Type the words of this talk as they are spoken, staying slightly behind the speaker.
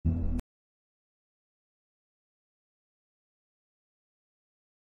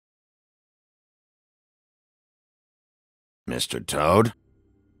Mr. Toad?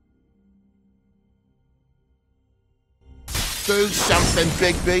 Do something,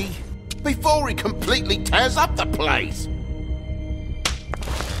 Bigby, before he completely tears up the place!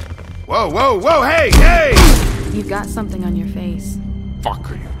 Whoa, whoa, whoa, hey, hey! You've got something on your face.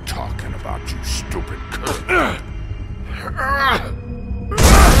 Fuck are you talking about, you stupid cunt?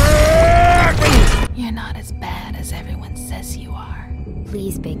 You're not as bad as everyone says you are.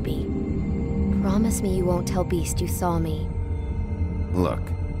 Please, Bigby. Promise me you won't tell Beast you saw me. Look,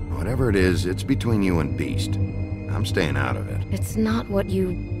 whatever it is, it's between you and Beast. I'm staying out of it. It's not what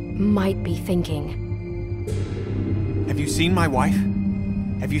you might be thinking. Have you seen my wife?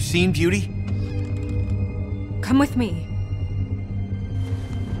 Have you seen Beauty? Come with me.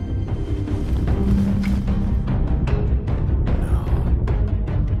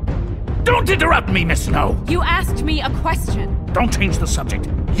 Don't interrupt me, Miss Snow! You asked me a question. Don't change the subject.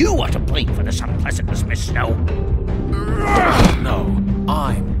 You are to blame for this unpleasantness, Miss Snow. No,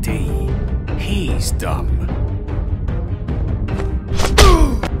 I'm D. He's dumb.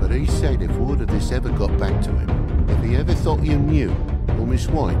 But he said if word of this ever got back to him, if he ever thought you knew, or Miss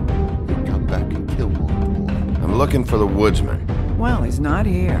Wine, he'd come back and kill my boy. I'm looking for the woodsman. Well, he's not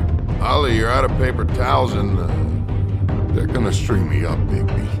here. Ollie, you're out of paper towels and, they're gonna string me up,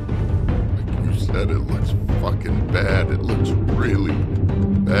 Bigby. Like you said, it looks fucking bad. It looks really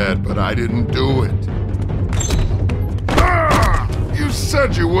bad, but I didn't do it. Ah! You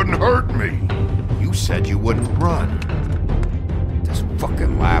said you wouldn't hurt me. You said you wouldn't run. This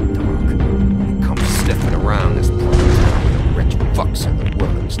fucking lapdog. He comes sniffing around this place. Rich fucks in the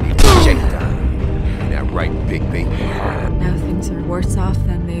woods need a shakedown. Ain't that right, Bigby? Now things are worse off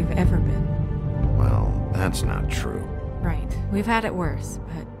than they've ever been. Well, that's not true. Right. We've had it worse,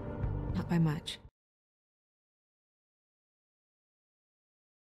 but not by much.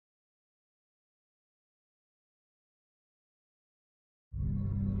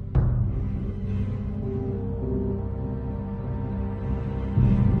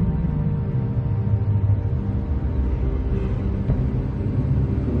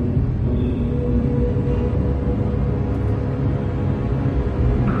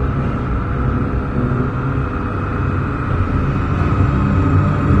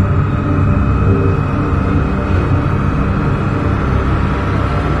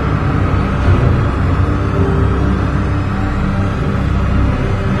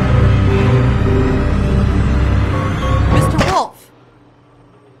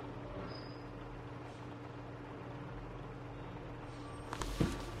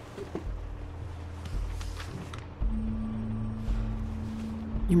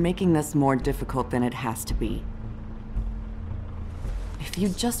 You're making this more difficult than it has to be. If you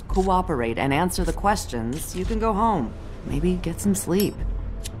just cooperate and answer the questions, you can go home. Maybe get some sleep.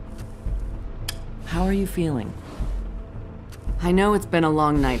 How are you feeling? I know it's been a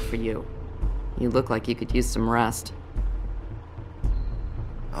long night for you. You look like you could use some rest.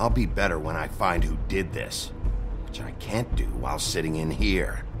 I'll be better when I find who did this, which I can't do while sitting in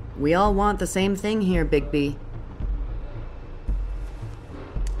here. We all want the same thing here, Bigby.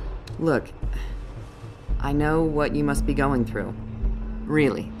 Look, I know what you must be going through.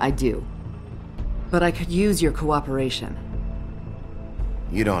 Really, I do. But I could use your cooperation.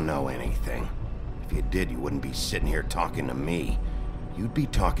 You don't know anything. If you did, you wouldn't be sitting here talking to me. You'd be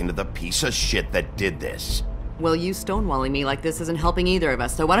talking to the piece of shit that did this. Well, you stonewalling me like this isn't helping either of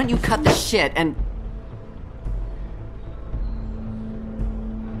us, so why don't you cut the shit and...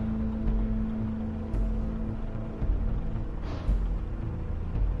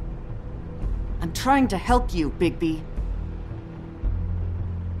 I'm trying to help you, Bigby.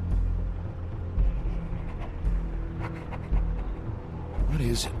 What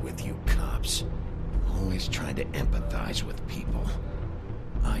is it with you cops? Always trying to empathize with people.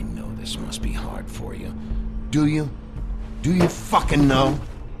 I know this must be hard for you. Do you? Do you fucking know?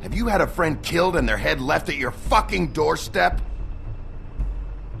 Have you had a friend killed and their head left at your fucking doorstep?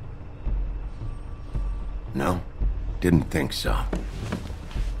 No? Didn't think so.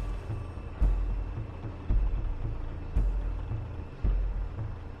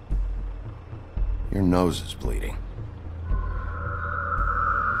 Your nose is bleeding.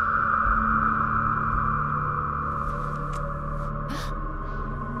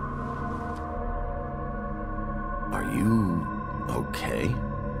 Are you okay?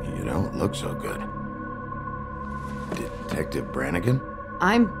 You don't look so good. Detective Brannigan?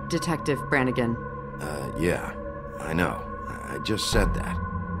 I'm Detective Brannigan. Yeah, I know. I just said that.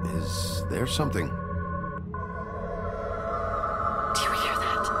 Is there something? Do you hear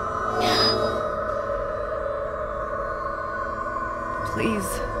that? Please.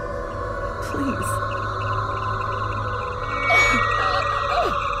 Please.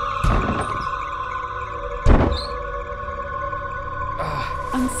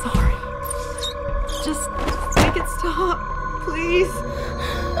 I'm sorry. Just make it stop, please.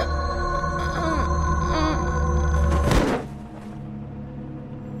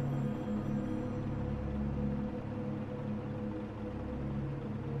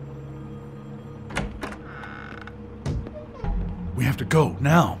 We have to go,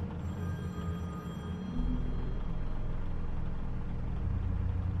 now.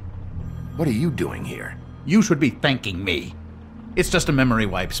 What are you doing here? You should be thanking me. It's just a memory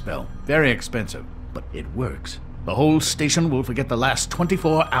wipe spell. Very expensive, but it works. The whole station will forget the last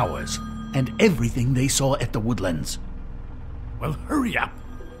 24 hours, and everything they saw at the Woodlands. Well, hurry up.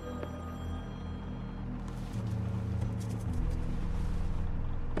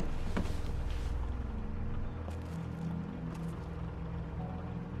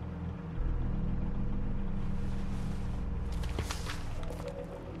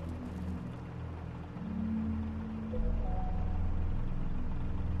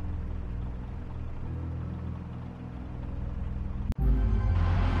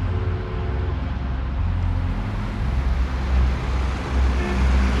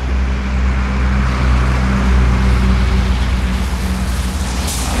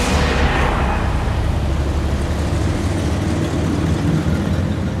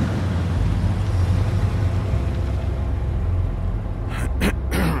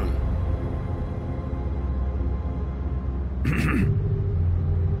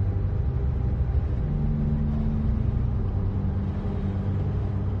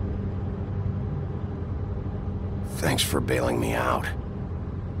 Thanks for bailing me out.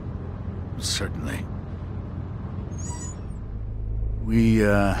 Certainly. We,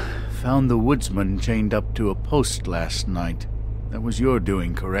 found the woodsman chained up to a post last night. That was your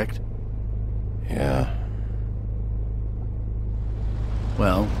doing, correct? Yeah.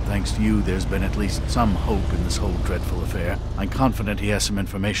 Well, thanks to you, there's been at least some hope in this whole dreadful affair. I'm confident he has some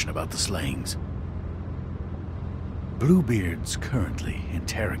information about the slayings. Bluebeard's currently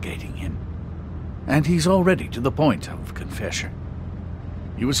interrogating him. And he's already to the point of confession.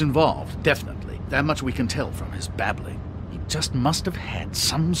 He was involved, definitely. That much we can tell from his babbling. He just must have had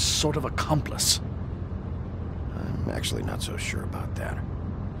some sort of accomplice. I'm actually not so sure about that.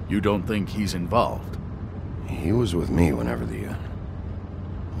 You don't think he's involved? He was with me whenever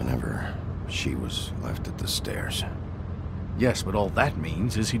she was left at the stairs. Yes, but all that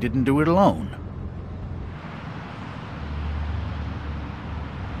means is he didn't do it alone.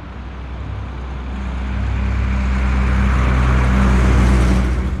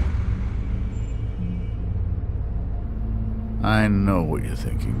 I know what you're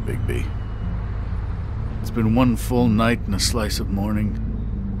thinking, Bigby. It's been one full night and a slice of morning,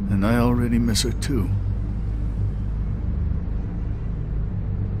 and I already miss her too.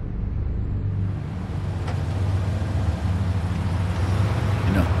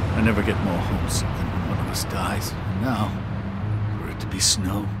 You know, I never get more homesick than when one of us dies. And now, for it to be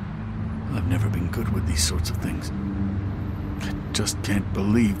snow, I've never been good with these sorts of things. I just can't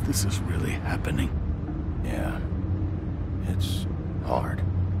believe this is really happening. Yeah. It's hard.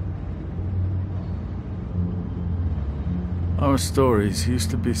 Our stories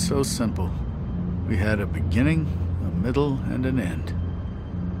used to be so simple. We had a beginning, a middle, and an end.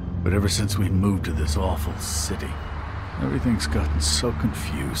 But ever since we moved to this awful city, everything's gotten so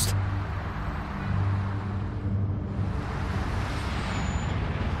confused.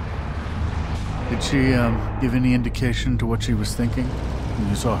 Did she, give any indication to what she was thinking? When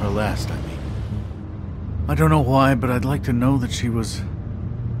you saw her last, I mean. I don't know why, but I'd like to know that she was,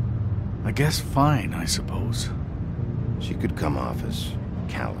 I guess, fine, I suppose. She could come off as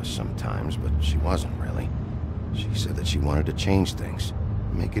callous sometimes, but she wasn't really. She said that she wanted to change things,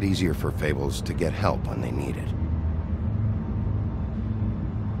 make it easier for Fables to get help when they need it.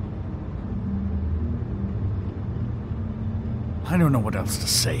 I don't know what else to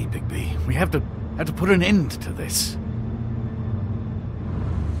say, Bigby. We have to put an end to this.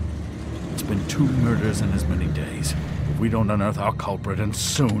 It's been 2 murders in as many days. If we don't unearth our culprit, and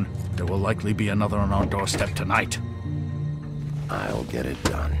soon, there will likely be another on our doorstep tonight. I'll get it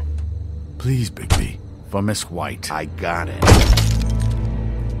done. Please, Bigby. For Miss White. I got it.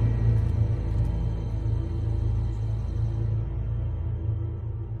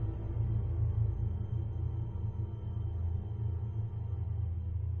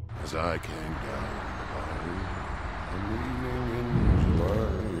 As I came down the valley, an evening in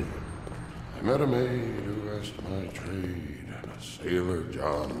July, I met a maid who asked my trade, and a sailor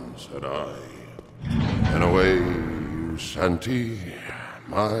John, said I. And away you Santy,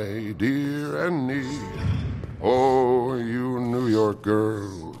 my dear Annie. Oh, you New York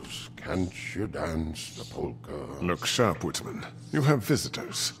girls, Can't you dance the polka? Look sharp, Whitman. You have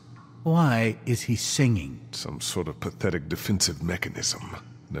visitors. Why is he singing? Some sort of pathetic defensive mechanism.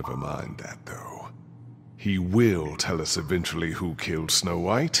 Never mind that, though. He will tell us eventually who killed Snow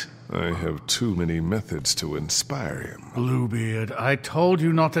White. I have too many methods to inspire him. Bluebeard, I told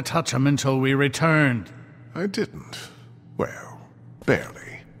you not to touch him until we returned. I didn't. Well,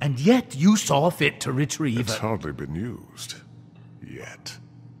 barely. And yet you saw fit to retrieve It's hardly been used. Yet.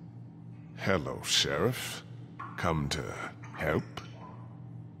 Hello, Sheriff. Come to help?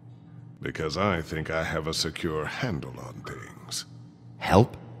 Because I think I have a secure handle on things.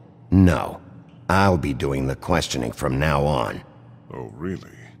 Help? No. I'll be doing the questioning from now on. Oh, really?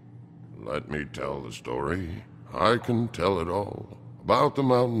 Let me tell the story. I can tell it all. About the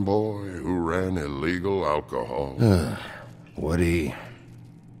mountain boy who ran illegal alcohol. Woody.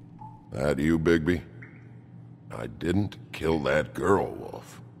 That you, Bigby? I didn't kill that girl,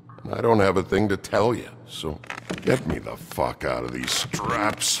 Wolf. And I don't have a thing to tell you, so get me the fuck out of these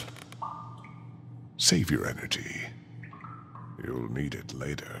straps. Save your energy. You'll need it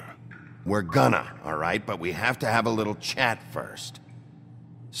later. We're gonna, all right? But we have to have a little chat first.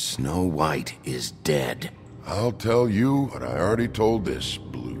 Snow White is dead. I'll tell you what I already told this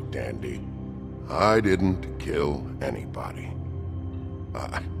blue dandy. I didn't kill anybody.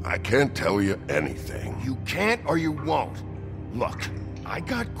 I can't tell you anything. You can't or you won't. Look, I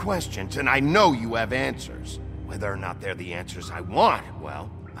got questions and I know you have answers. Whether or not they're the answers I want, well,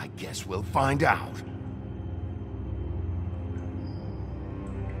 I guess we'll find out.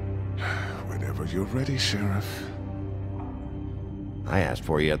 Whenever you're ready, Sheriff. I asked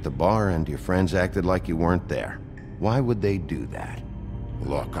for you at the bar and your friends acted like you weren't there. Why would they do that?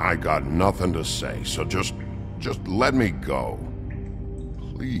 Look, I got nothing to say, so just let me go.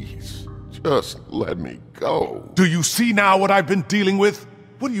 Please, just let me go. Do you see now what I've been dealing with?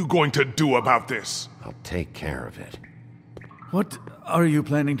 What are you going to do about this? I'll take care of it. What are you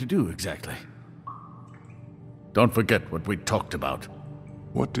planning to do exactly? Don't forget what we talked about.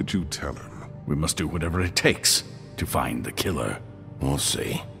 What did you tell him? We must do whatever it takes to find the killer. We'll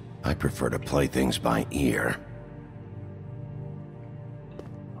see. I prefer to play things by ear.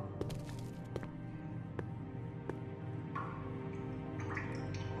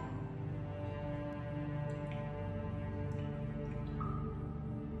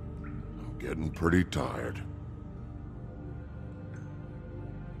 I'm getting pretty tired.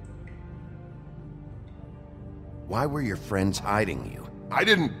 Why were your friends hiding you? I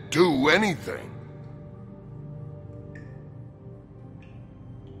didn't do anything.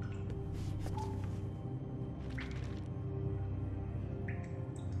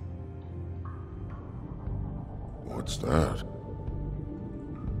 What's that?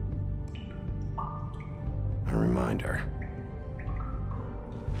 A reminder.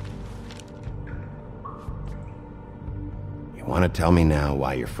 You want to tell me now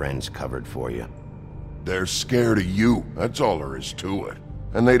why your friends covered for you? They're scared of you. That's all there is to it.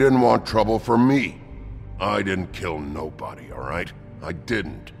 And they didn't want trouble for me. I didn't kill nobody, all right? I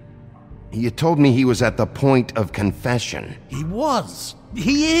didn't. You told me he was at the point of confession. He was.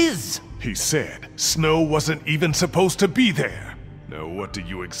 He is. He said Snow wasn't even supposed to be there. Now what do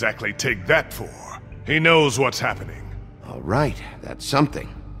you exactly take that for? He knows what's happening. All right, that's something.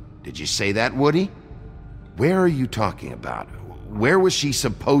 Did you say that, Woody? Where are you talking about? Where was she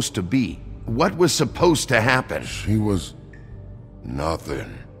supposed to be? What was supposed to happen? She was...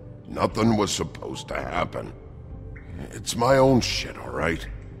 nothing. Nothing was supposed to happen. It's my own shit, all right?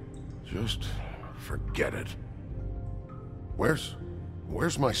 Just forget it. Where's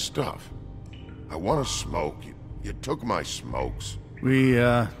my stuff? I want to smoke. You took my smokes. We,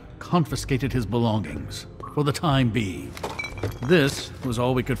 confiscated his belongings, for the time being. This was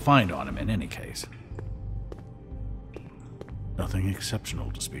all we could find on him in any case. Nothing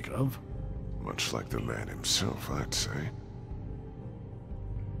exceptional to speak of. Much like the man himself, I'd say.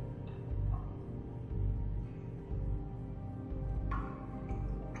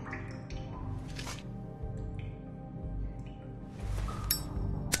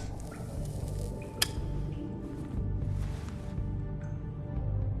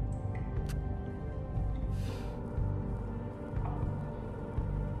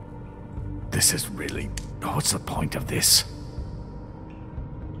 This is really... what's the point of this?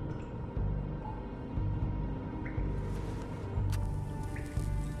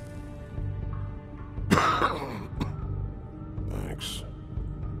 Thanks.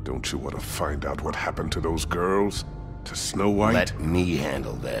 Don't you want to find out what happened to those girls? To Snow White? Let me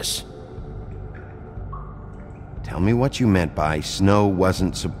handle this. Tell me what you meant by Snow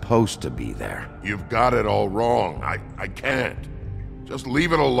wasn't supposed to be there. You've got it all wrong. I can't. Just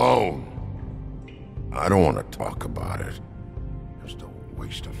leave it alone. I don't want to talk about it. Just a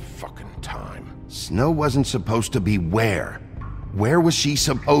waste of fucking time. Snow wasn't supposed to be where? Where was she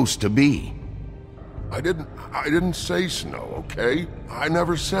supposed to be? I didn't say Snow, okay? I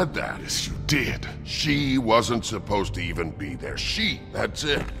never said that. Yes, you did. She wasn't supposed to even be there. She, that's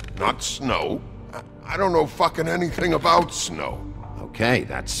it. Not Snow. I don't know fucking anything about Snow. Okay,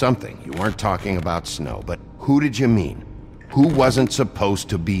 that's something. You weren't talking about Snow, but who did you mean? Who wasn't supposed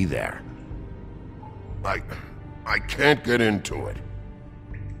to be there? I can't get into it.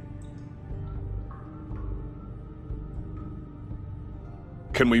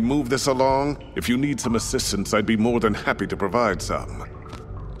 Can we move this along? If you need some assistance, I'd be more than happy to provide some.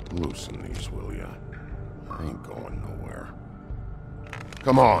 Loosen these, will ya? I ain't going nowhere.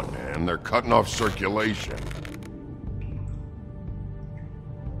 Come on, man. They're cutting off circulation.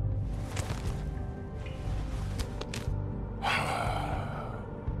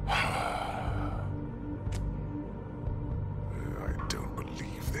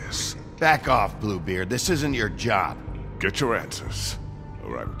 Back off, Bluebeard. This isn't your job. Get your answers,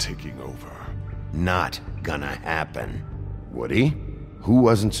 or I'm taking over. Not gonna happen. Woody, who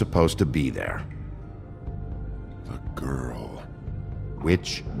wasn't supposed to be there? The girl.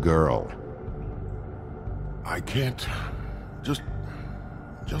 Which girl? I can't...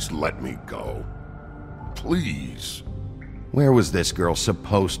 Just let me go. Please. Where was this girl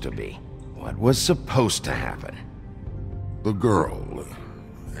supposed to be? What was supposed to happen? The girl...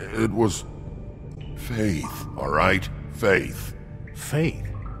 It was... Faith, all right? Faith. Faith?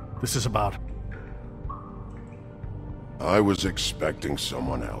 This is about... I was expecting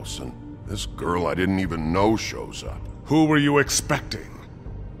someone else, and this girl I didn't even know shows up. Who were you expecting?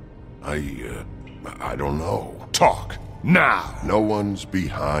 I don't know. Talk, now! No one's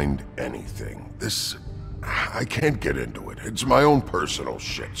behind anything. This... I can't get into it. It's my own personal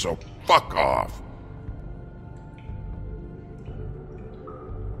shit, so fuck off.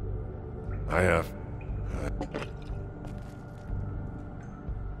 I have...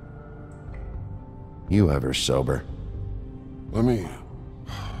 You ever sober? Let me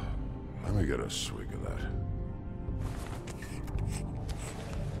get a swig of that.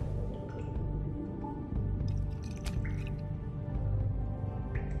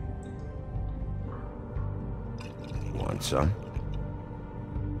 Want some?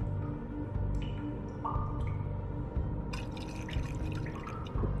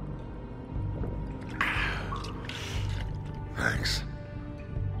 Thanks.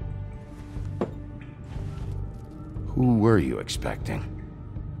 Who were you expecting?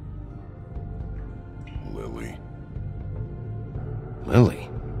 Lily. Lily?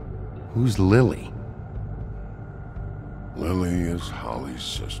 Who's Lily? Lily is Holly's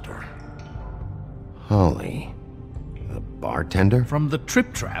sister. Holly? The bartender? From the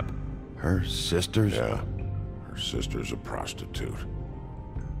Trip Trap? Her sister's? Yeah. Her sister's a prostitute.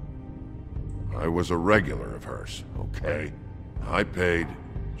 I was a regular of hers, okay? I paid,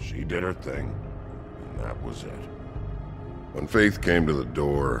 she did her thing, and that was it. When Faith came to the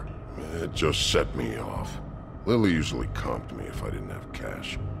door, it just set me off. Lily usually comped me if I didn't have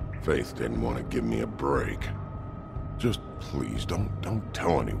cash. Faith didn't want to give me a break. Just please, don't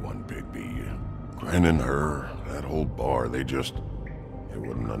tell anyone, Bigby. Gren and her, that whole bar, they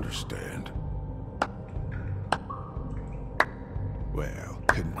wouldn't understand. Well,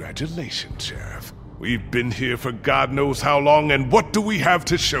 congratulations, Sheriff. We've been here for God knows how long, and what do we have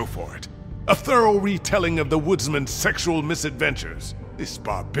to show for it? A thorough retelling of the woodsman's sexual misadventures. This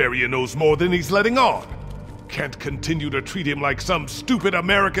barbarian knows more than he's letting on. Can't continue to treat him like some stupid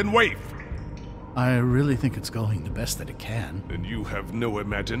American waif. I really think it's going the best that it can. And you have no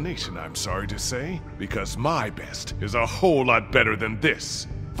imagination, I'm sorry to say, because my best is a whole lot better than this.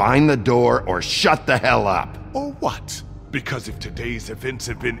 Find the door or shut the hell up. Or what? Because if today's events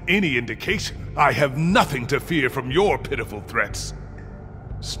have been any indication, I have nothing to fear from your pitiful threats.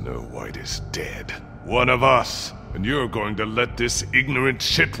 Snow White is dead. One of us. And you're going to let this ignorant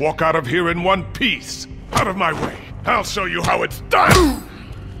shit walk out of here in one piece. Out of my way. I'll show you how it's done!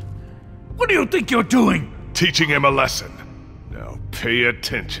 What do you think you're doing? Teaching him a lesson. Now pay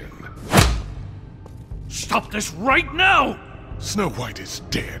attention. Stop this right now! Snow White is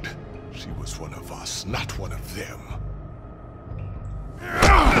dead. She was one of us, not one of them.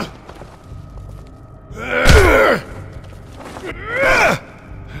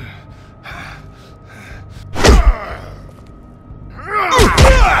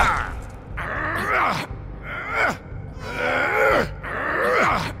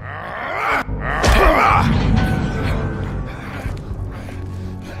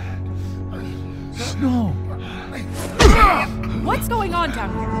 What's going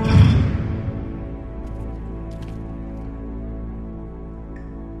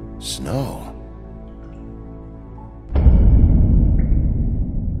Snow.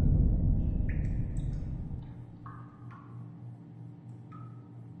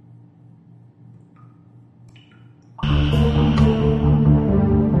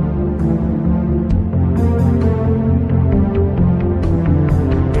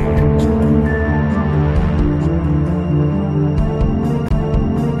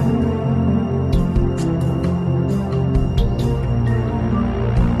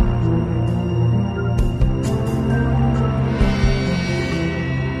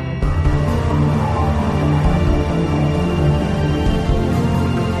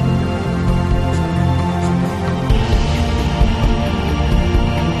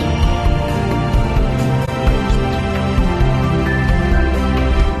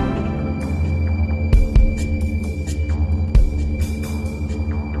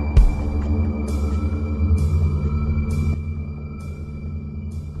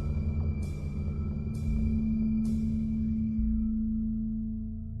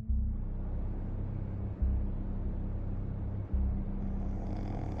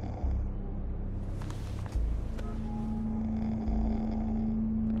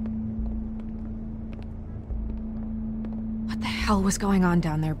 What the hell was going on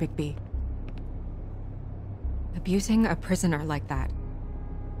down there, Bigby? Abusing a prisoner like that.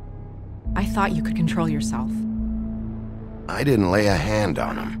 I thought you could control yourself. I didn't lay a hand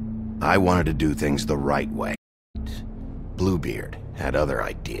on him. I wanted to do things the right way. Bluebeard had other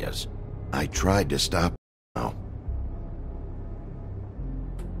ideas. I tried to stop him. No.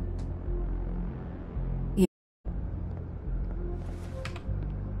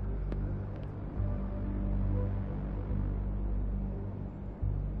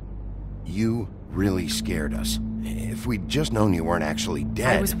 You really scared us. If we'd just known you weren't actually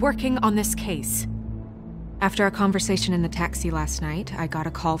dead... I was working on this case. After a conversation in the taxi last night, I got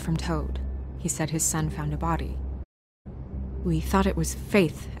a call from Toad. He said his son found a body. We thought it was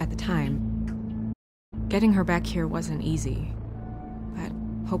Faith at the time. Getting her back here wasn't easy. But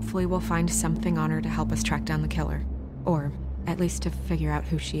hopefully we'll find something on her to help us track down the killer. Or at least to figure out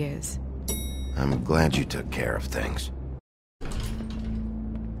who she is. I'm glad you took care of things.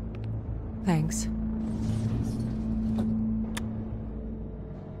 Thanks.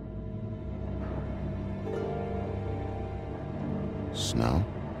 Snow?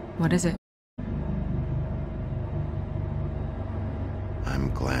 What is it?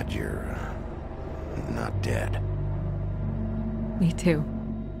 I'm glad you're... not dead. Me too.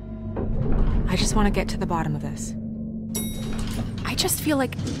 I just want to get to the bottom of this. I just feel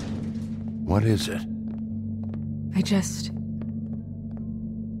like... What is it?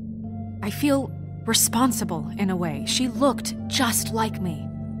 I feel responsible in a way. She looked just like me.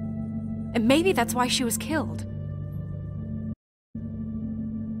 And maybe that's why she was killed.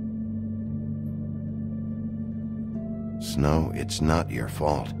 Snow, it's not your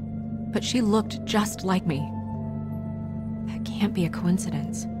fault. But she looked just like me. That can't be a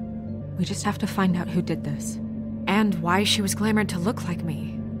coincidence. We just have to find out who did this. And why she was glamored to look like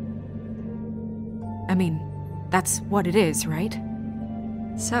me. I mean, that's what it is, right?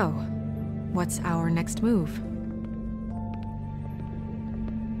 So, what's our next move?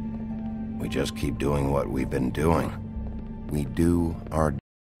 We just keep doing what we've been doing. We do our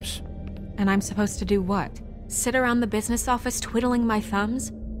jobs. And I'm supposed to do what? Sit around the business office twiddling my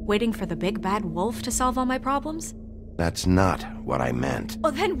thumbs? Waiting for the big bad wolf to solve all my problems? That's not what I meant.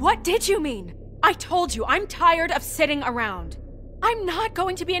 Well, then what did you mean? I told you, I'm tired of sitting around. I'm not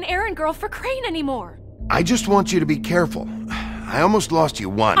going to be an errand girl for Crane anymore. I just want you to be careful. I almost lost you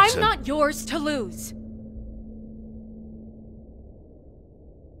once. I'm not yours to lose.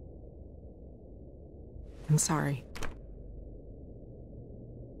 I'm sorry.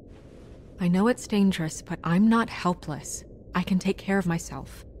 I know it's dangerous, but I'm not helpless. I can take care of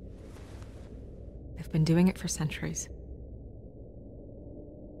myself. I've been doing it for centuries.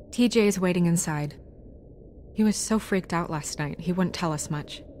 TJ is waiting inside. He was so freaked out last night, he wouldn't tell us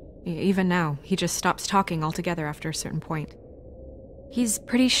much. Even now, he just stops talking altogether after a certain point. He's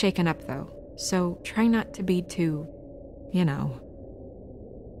pretty shaken up, though, so try not to be too, you know.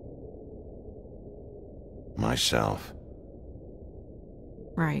 Myself.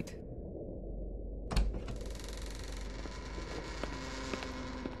 Right.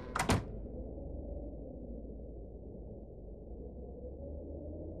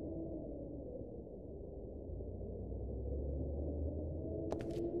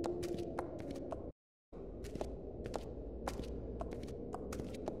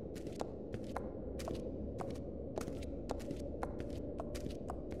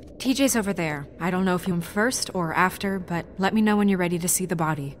 TJ's over there. I don't know if you're first or after, but let me know when you're ready to see the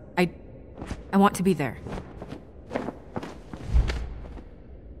body. I want to be there.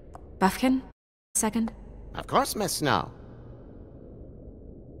 Buffkin? Second? Of course, Miss Snow.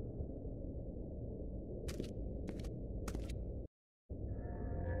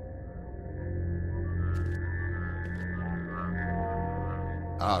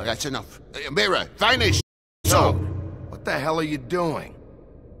 Oh, that's enough. Mira, vanish! So, what the hell are you doing?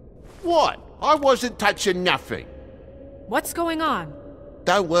 What? I wasn't touching nothing. What's going on?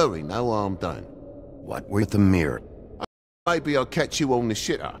 Don't worry, no harm done. What with the mirror? Maybe I'll catch you on the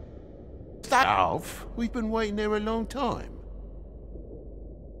shitter. That Alf? We've been waiting there a long time.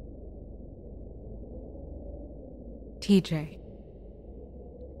 TJ.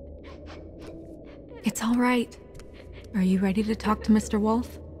 It's all right. Are you ready to talk to Mr.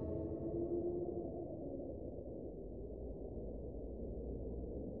 Wolf?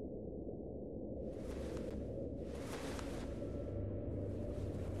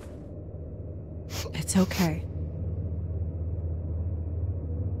 It's okay.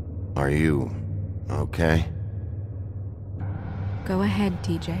 Are you okay? Go ahead,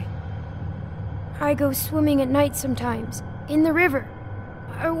 TJ. I go swimming at night sometimes, in the river.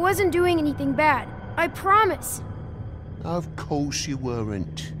 I wasn't doing anything bad, I promise. Of course you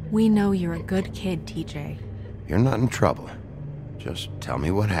weren't. We know you're a good kid, TJ. You're not in trouble. Just tell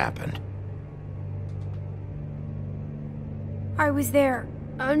me what happened. I was there,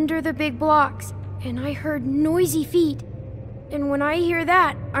 under the big blocks, and I heard noisy feet. And when I hear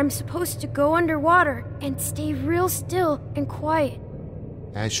that, I'm supposed to go underwater and stay real still and quiet.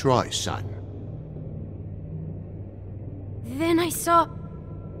 That's right, son. Then I saw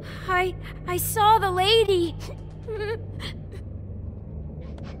the lady.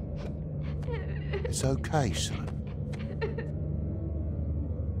 It's okay, son.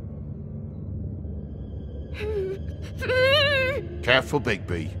 Careful,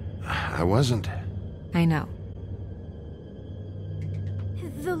 Bigby. I wasn't. I know.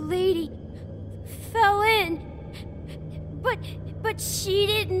 The lady fell in. But she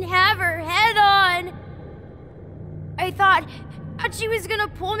didn't have her head on. I thought she was gonna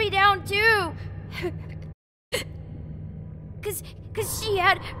pull me down too. Cause she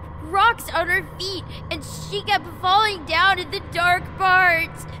had rocks on her feet and she kept falling down in the dark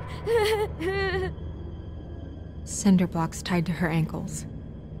parts. Cinder blocks tied to her ankles.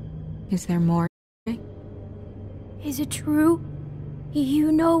 Is there more? Is it true?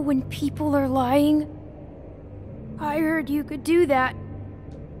 You know when people are lying? I heard you could do that.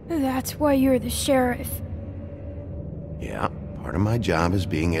 That's why you're the sheriff. Yeah, part of my job is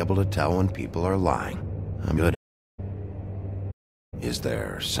being able to tell when people are lying. I'm good. Is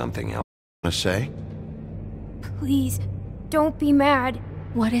there something else you want to say? Please, don't be mad.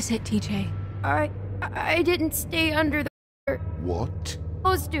 What is it, TJ? I didn't stay under the water. What?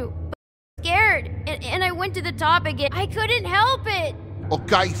 Supposed to. Scared, and I went to the top again. I couldn't help it. I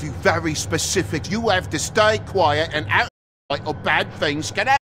gave you very specific. You have to stay quiet and act like or bad things can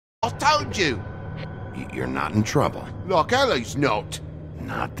happen. I told you. You're not in trouble. Like Ellie's not.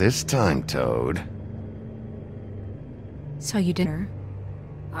 Not this time, Toad. So you didn't?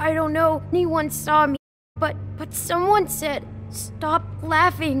 I don't know. Anyone saw me, but someone said, "Stop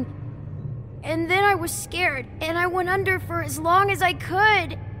laughing." And then I was scared, and I went under for as long as I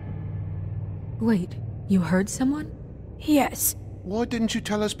could. Wait, you heard someone? Yes. Why didn't you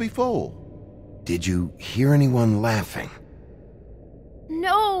tell us before? Did you hear anyone laughing?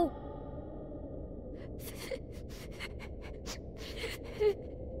 No.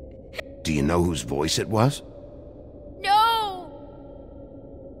 Do you know whose voice it was? No.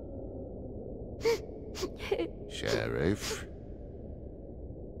 Sheriff.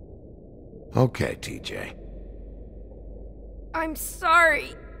 Okay, TJ. I'm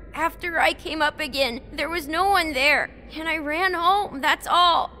sorry. After I came up again, there was no one there, and I ran home, that's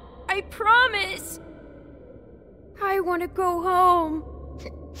all. I promise. I want to go home.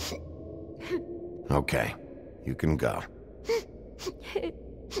 Okay, you can go.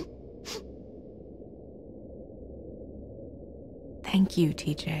 Thank you,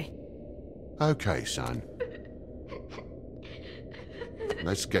 TJ. Okay, son.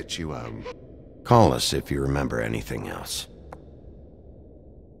 Let's get you home. Call us if you remember anything else.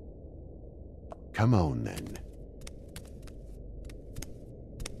 Come on, then.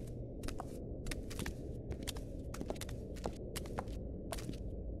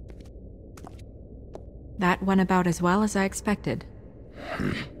 That went about as well as I expected.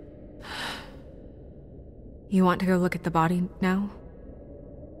 You want to go look at the body now?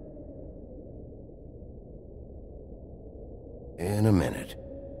 In a minute.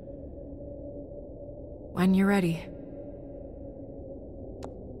 When you're ready.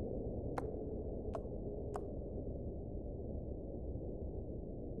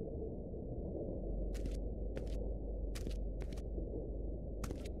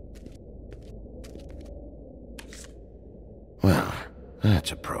 Well,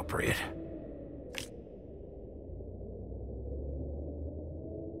 that's appropriate.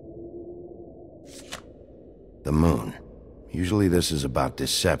 The moon. Usually this is about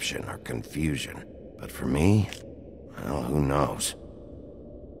deception or confusion. But for me, well, who knows?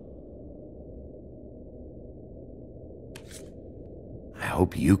 I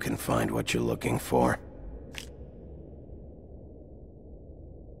hope you can find what you're looking for.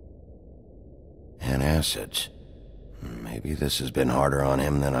 Antacids. Maybe this has been harder on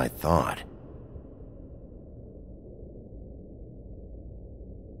him than I thought.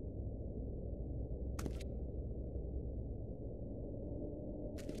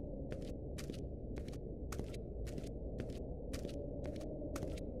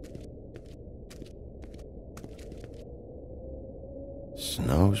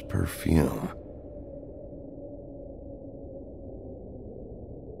 Snow's perfume.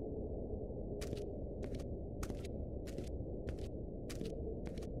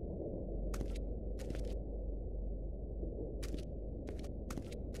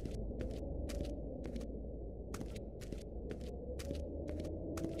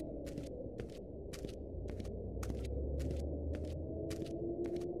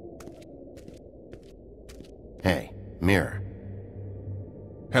 Hey, Mirror.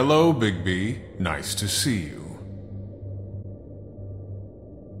 Hello, Bigby. Nice to see you.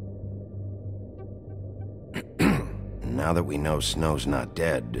 Now that we know Snow's not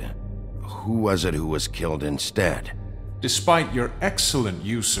dead, who was it who was killed instead? Despite your excellent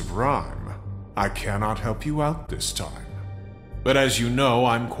use of rhyme, I cannot help you out this time. But as you know,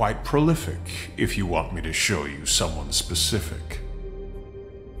 I'm quite prolific if you want me to show you someone specific.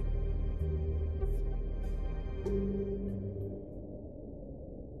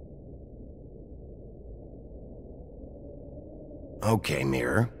 Okay,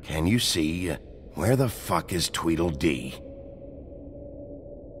 Mirror, can you see where the fuck is Tweedledee?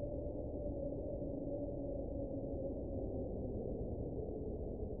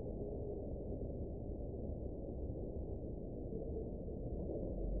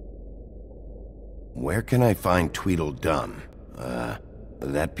 Where can I find Tweedledum?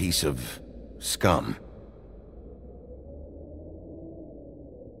 That piece of scum.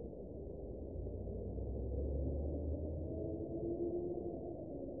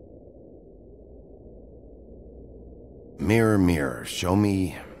 Mirror, mirror, show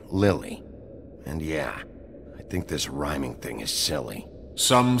me Lily. And yeah, I think this rhyming thing is silly.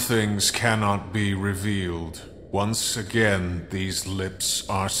 Some things cannot be revealed. Once again, these lips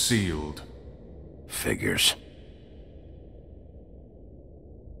are sealed. Figures.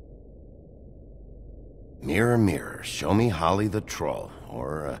 Mirror, mirror, show me Holly the Troll,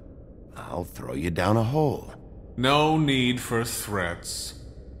 or I'll throw you down a hole. No need for threats.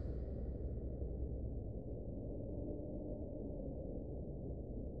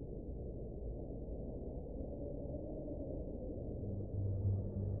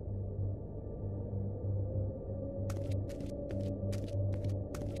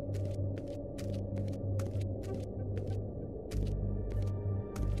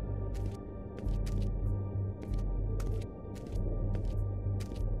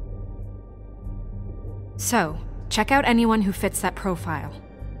 So, check out anyone who fits that profile.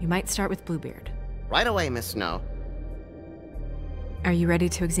 You might start with Bluebeard. Right away, Miss Snow. Are you ready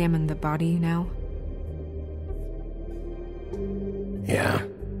to examine the body now? Yeah.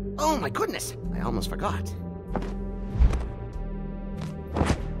 Oh my goodness, I almost forgot.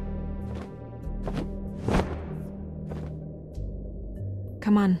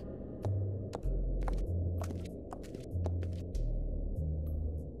 Come on.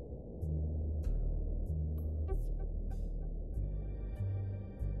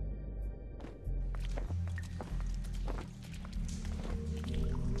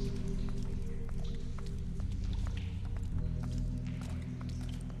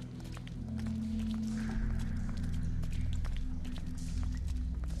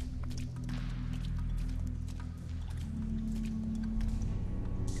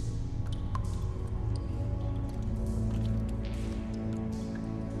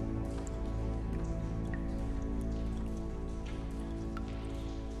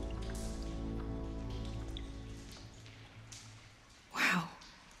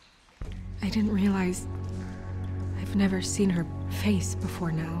 I didn't realize I've never seen her face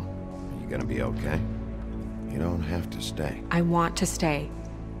before now. You gonna be okay? You don't have to stay. I want to stay.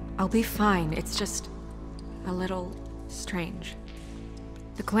 I'll be fine. It's just... a little strange.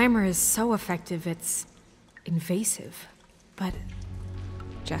 The glamour is so effective, it's invasive. But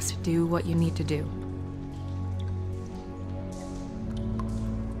just do what you need to do.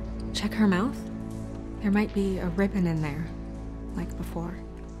 Check her mouth. There might be a ribbon in there, like before.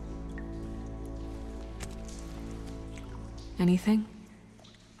 Anything?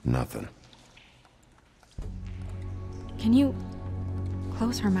 Nothing. Can you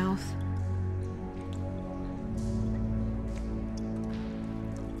close her mouth?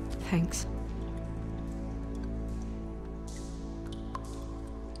 Thanks.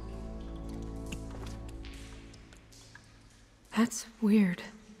 That's weird.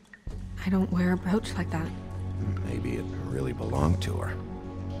 I don't wear a brooch like that. Maybe it really belonged to her.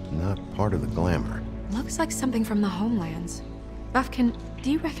 Not part of the glamour. Looks like something from the homelands. Buffkin,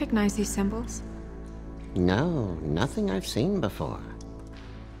 do you recognize these symbols? No, nothing I've seen before.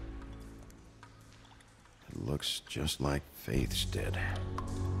 It looks just like Faith's did.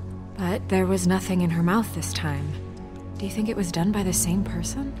 But there was nothing in her mouth this time. Do you think it was done by the same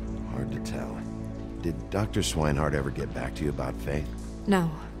person? Hard to tell. Did Dr. Swinehart ever get back to you about Faith? No.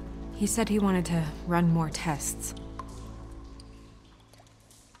 He said he wanted to run more tests.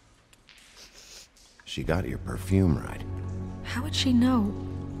 She got your perfume right. How would she know?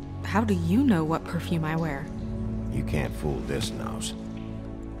 How do you know what perfume I wear? You can't fool this nose.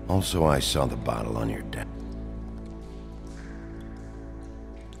 Also, I saw the bottle on your desk.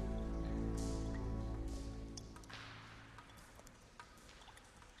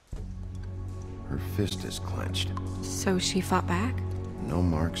 Her fist is clenched. So she fought back? No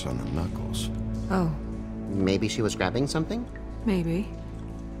marks on the knuckles. Oh. Maybe she was grabbing something? Maybe.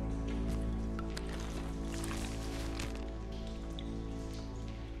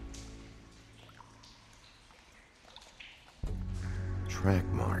 Track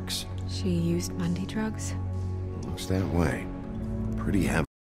marks. She used Mundy drugs? Looks that way. Pretty heavy,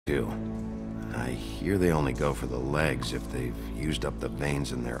 too. I hear they only go for the legs if they've used up the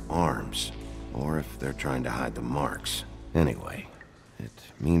veins in their arms, or if they're trying to hide the marks. Anyway, it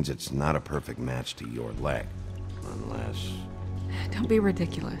means it's not a perfect match to your leg. Unless... Don't be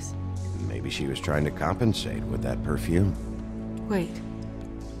ridiculous. Maybe she was trying to compensate with that perfume. Wait.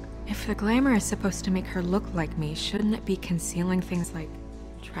 If the glamour is supposed to make her look like me, shouldn't it be concealing things like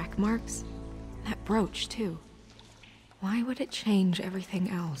track marks? That brooch, too. Why would it change everything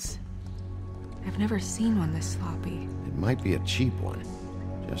else? I've never seen one this sloppy. It might be a cheap one,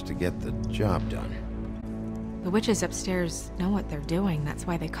 just to get the job done. The witches upstairs know what they're doing, that's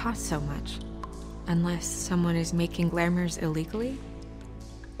why they cost so much. Unless someone is making glamours illegally?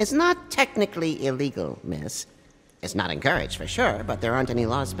 It's not technically illegal, miss. It's not encouraged for sure, but there aren't any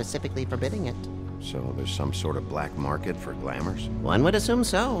laws specifically forbidding it. So there's some sort of black market for glamours? One would assume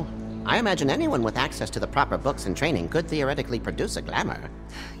so. I imagine anyone with access to the proper books and training could theoretically produce a glamour.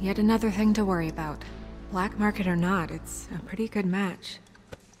 Yet another thing to worry about. Black market or not, it's a pretty good match.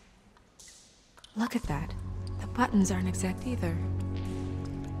 Look at that. The buttons aren't exact either.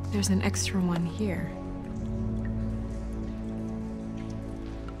 There's an extra one here.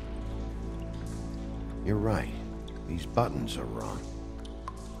 You're right. These buttons are wrong.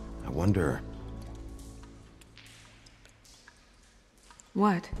 I wonder...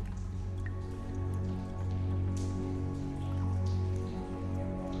 What?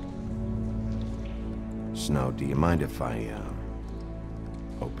 Snow, do you mind if I,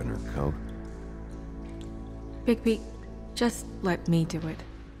 open her coat? Bigby, just let me do it.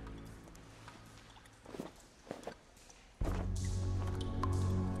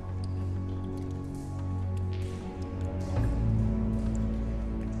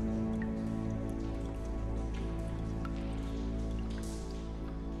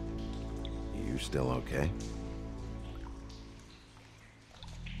 You still okay?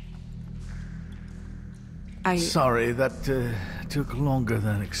 Sorry, that took longer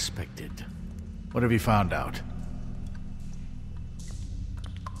than expected. What have you found out?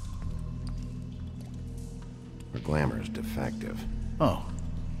 Her glamour is defective. Oh,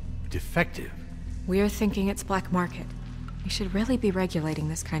 defective? We're thinking it's black market. We should really be regulating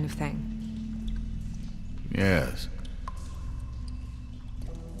this kind of thing. Yes.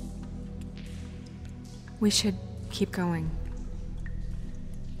 We should keep going.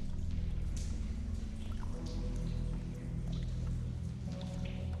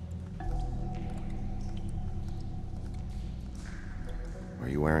 Are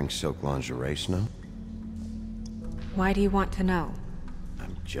you wearing silk lingerie, Snow? Why do you want to know?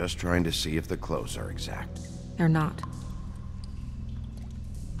 I'm just trying to see if the clothes are exact. They're not.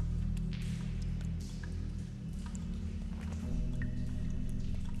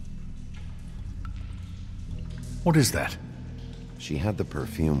 What is that? She had the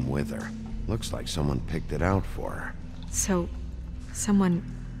perfume with her. Looks like someone picked it out for her. So, someone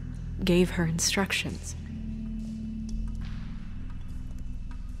gave her instructions.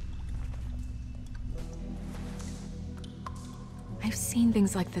 I've seen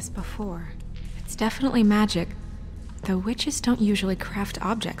things like this before. It's definitely magic, though witches don't usually craft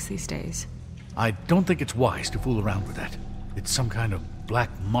objects these days. I don't think it's wise to fool around with that. It's some kind of black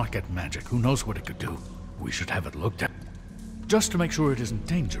market magic. Who knows what it could do? We should have it looked at. Just to make sure it isn't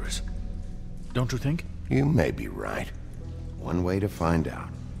dangerous. Don't you think? You may be right. One way to find out.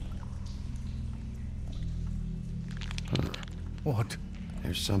 What?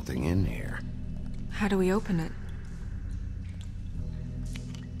 There's something in here. How do we open it?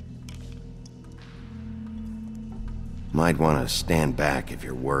 Might want to stand back if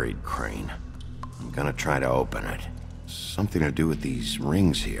you're worried, Crane. I'm gonna try to open it. Something to do with these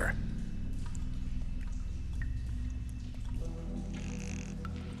rings here.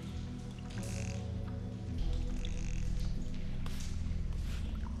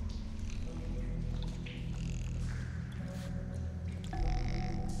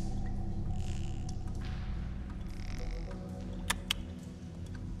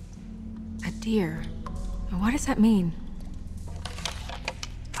 A deer. What does that mean?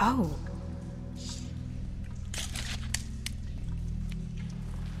 Oh.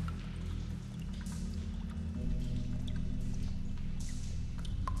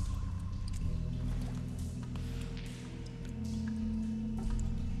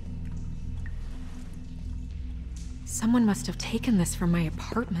 Someone must have taken this from my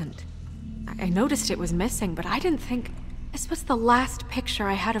apartment. I noticed it was missing, but I didn't think this was the last picture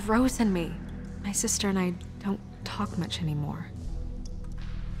I had of Rose and me. My sister and I don't talk much anymore.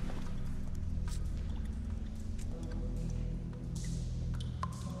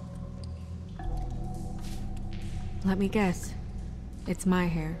 Let me guess. It's my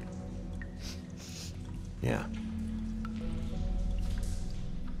hair. Yeah.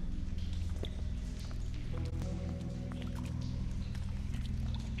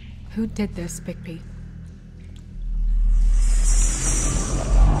 Who did this, Bigby?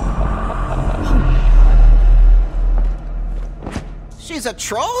 She's a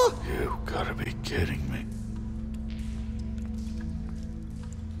troll? You gotta be kidding me.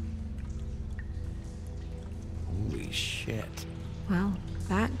 Holy shit. Well,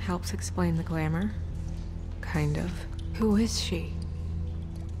 that helps explain the glamour. Kind of. Who is she?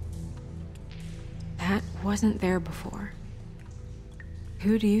 That wasn't there before.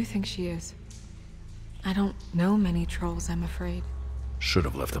 Who do you think she is? I don't know many trolls, I'm afraid. Should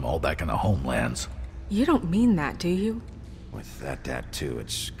have left them all back in the homelands. You don't mean that, do you? With that tattoo,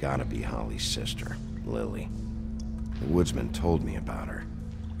 it's gotta be Holly's sister, Lily. The woodsman told me about her.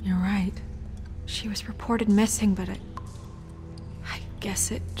 You're right. She was reported missing, but I guess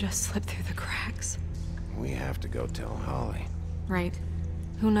it just slipped through the cracks. We have to go tell Holly. Right.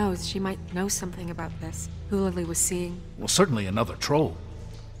 Who knows, she might know something about this. Who Lily was seeing. Well, certainly another troll.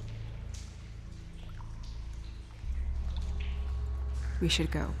 We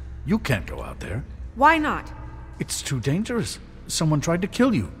should go. You can't go out there. Why not? It's too dangerous. Someone tried to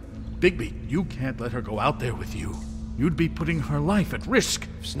kill you. Bigby, you can't let her go out there with you. You'd be putting her life at risk.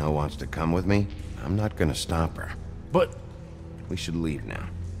 If Snow wants to come with me, I'm not gonna stop her. But... we should leave now.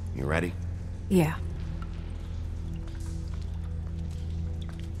 You ready? Yeah.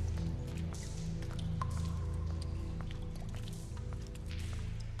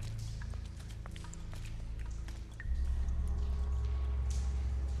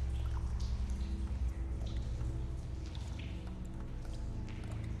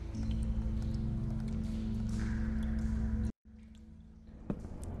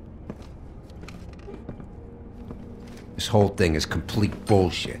 This whole thing is complete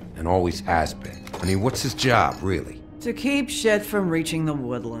bullshit, and always has been. I mean, what's his job, really? To keep shit from reaching the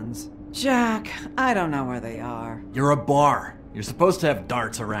woodlands. Jack, I don't know where they are. You're a bar. You're supposed to have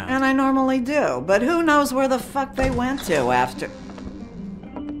darts around. And I normally do, but who knows where the fuck they went to after...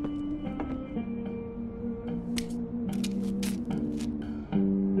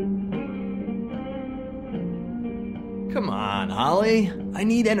 Come on, Holly. I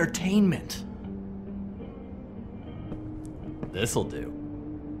need entertainment. This'll do.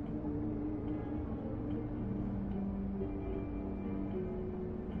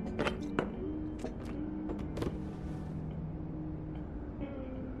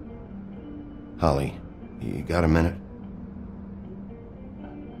 Holly, you got a minute?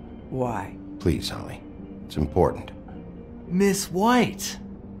 Why? Please, Holly. It's important. Miss White,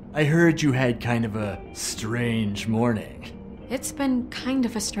 I heard you had kind of a strange morning. It's been kind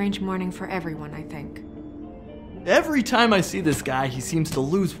of a strange morning for everyone, I think. Every time I see this guy, he seems to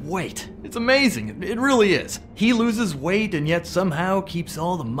lose weight. It's amazing. It really is. He loses weight and yet somehow keeps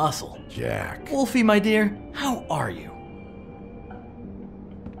all the muscle. Jack. Wolfie, my dear, how are you?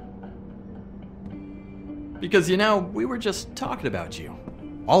 Because, you know, we were just talking about you.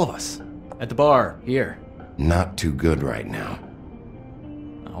 All of us. At the bar, here. Not too good right now.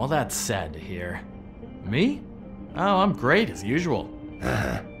 Oh, well, that's sad to hear. Me? Oh, I'm great, as usual.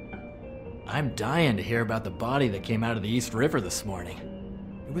 Uh-huh. I'm dying to hear about the body that came out of the East River this morning.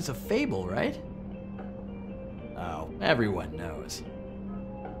 It was a fable, right? Oh, everyone knows.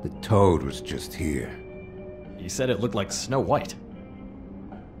 The toad was just here. You said it looked like Snow White.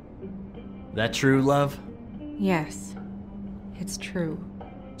 That true, love? Yes, it's true.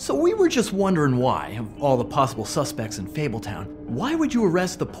 So we were just wondering why, of all the possible suspects in Fabletown, why would you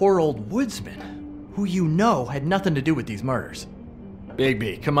arrest the poor old woodsman, who you know had nothing to do with these murders?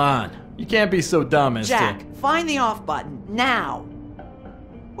 Bigby, come on. You can't be so dumb as Jack, find the off button, now!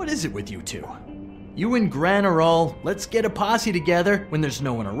 What is it with you two? You and Gran are all, let's get a posse together when there's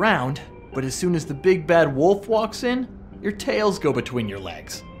no one around, but as soon as the big bad wolf walks in, your tails go between your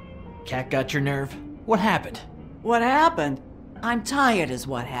legs. Cat got your nerve? What happened? What happened? I'm tired is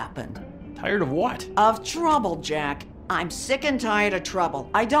what happened. Tired of what? Of trouble, Jack. I'm sick and tired of trouble.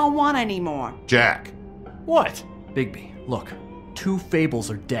 I don't want any more. Jack. What? Bigby, look. 2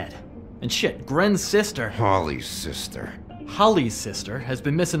 fables are dead. And shit, Gren's sister... Holly's sister. Holly's sister has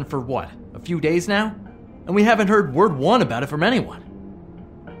been missing for what? A few days now? And we haven't heard word one about it from anyone.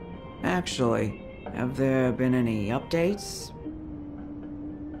 Actually, have there been any updates?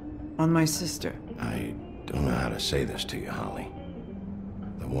 On my sister? I don't know how to say this to you, Holly.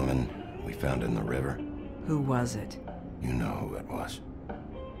 The woman we found in the river. Who was it? You know who it was.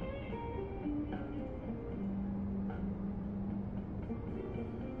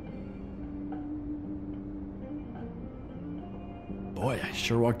 Boy, I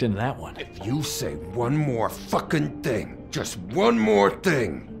sure walked into that one. If you say one more fucking thing, just one more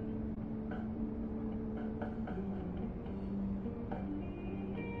thing.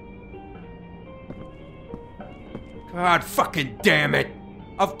 God fucking damn it!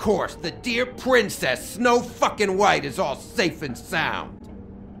 Of course, the dear princess Snow fucking White is all safe and sound.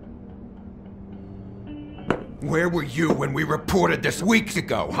 Where were you when we reported this weeks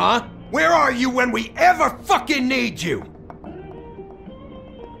ago, huh? Where are you when we ever fucking need you?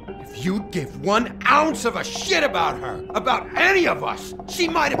 If you'd give 1 ounce of a shit about her, about any of us, she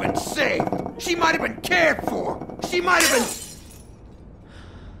might have been saved. She might have been cared for. She might have been...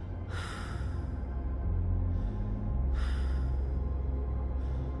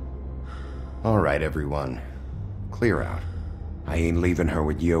 All right, everyone. Clear out. I ain't leaving her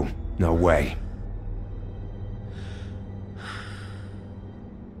with you. No way.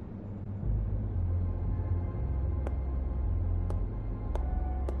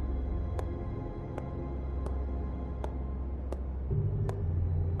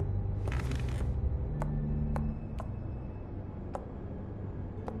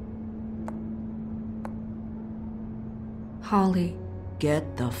 Holly.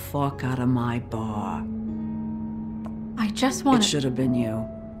 Get the fuck out of my bar. I just want It should have been you.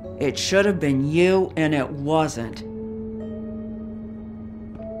 It should have been you, and it wasn't.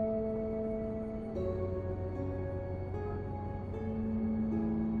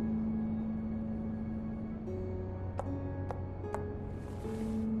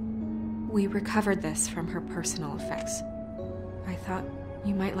 We recovered this from her personal effects. I thought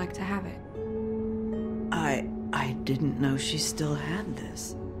you might like to have it. I didn't know she still had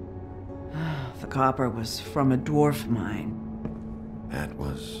this. The copper was from a dwarf mine. That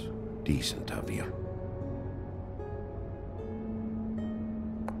was decent of you.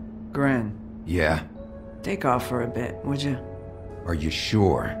 Gren. Yeah? Take off for a bit, would you? Are you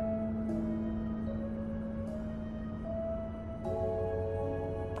sure?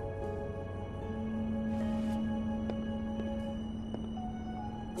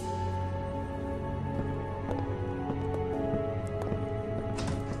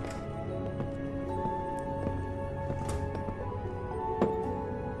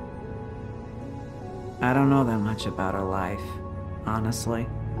 I don't know that much about her life. Honestly,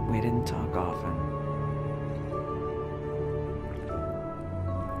 we didn't talk often.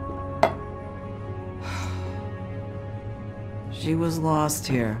 She was lost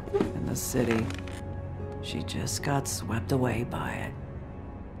here, in the city. She just got swept away by it.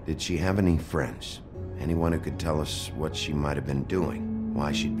 Did she have any friends? Anyone who could tell us what she might have been doing?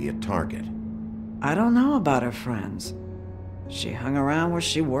 Why she'd be a target? I don't know about her friends. She hung around where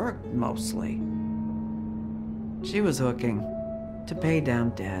she worked, mostly. She was hooking to pay down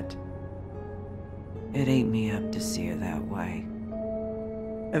debt. It ate me up to see her that way.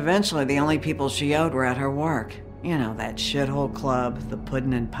 Eventually, the only people she owed were at her work. You know, that shithole club, the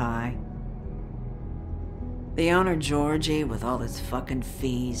Puddin' and Pie. The owner, Georgie, with all his fucking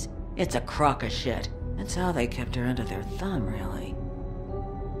fees. It's a crock of shit. That's how they kept her under their thumb, really.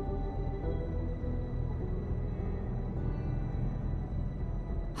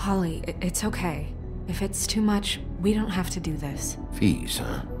 Holly, it's okay. If it's too much, we don't have to do this. Fees,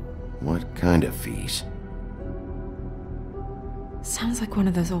 huh? What kind of fees? Sounds like one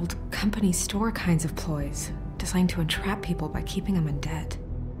of those old company store kinds of ploys, designed to entrap people by keeping them in debt.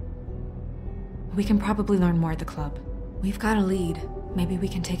 We can probably learn more at the club. We've got a lead. Maybe we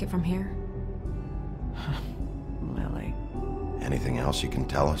can take it from here? Lily. Anything else you can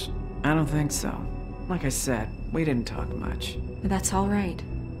tell us? I don't think so. Like I said, we didn't talk much. That's all right.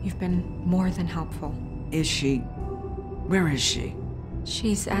 You've been more than helpful. Is she? Where is she?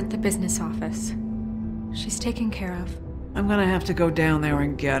 She's at the business office. She's taken care of. I'm gonna have to go down there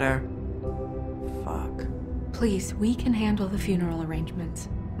and get her. Fuck. Please, we can handle the funeral arrangements.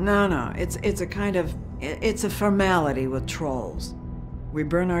 No, it's a kind of... It's a formality with trolls. We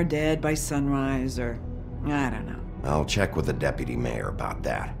burn our dead by sunrise, or... I don't know. I'll check with the deputy mayor about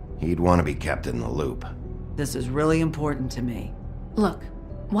that. He'd want to be kept in the loop. This is really important to me. Look,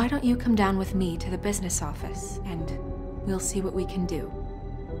 why don't you come down with me to the business office, and we'll see what we can do.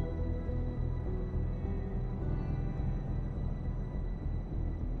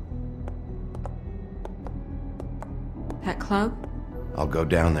 That club? I'll go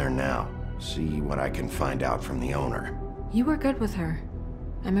down there now, see what I can find out from the owner. You were good with her.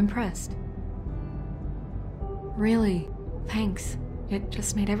 I'm impressed. Really, thanks. It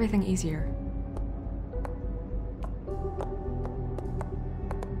just made everything easier.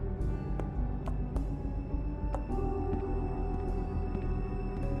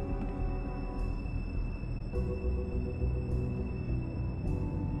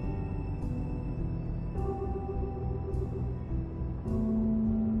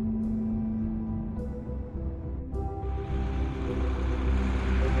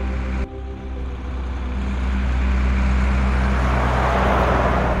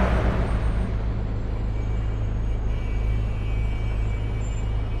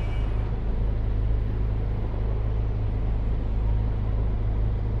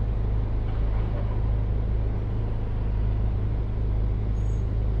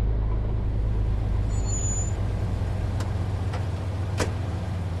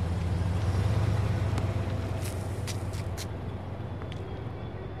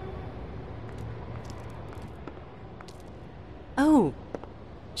 Oh,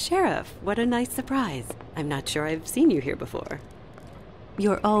 Sheriff, what a nice surprise. I'm not sure I've seen you here before.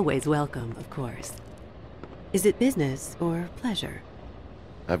 You're always welcome, of course. Is it business or pleasure?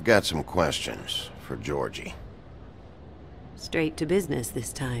 I've got some questions for Georgie. Straight to business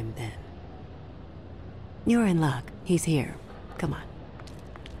this time, then. You're in luck. He's here. Come on.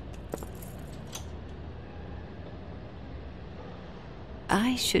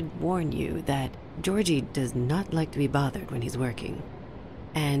 I should warn you that Georgie does not like to be bothered when he's working.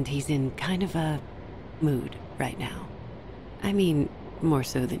 And he's in kind of a mood right now. I mean, more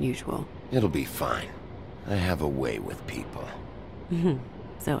so than usual. It'll be fine. I have a way with people.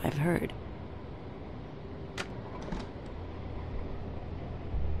 So I've heard.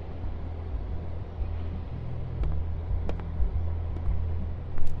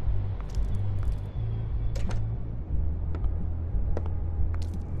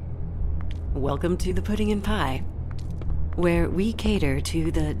 Welcome to the Pudding and Pie, where we cater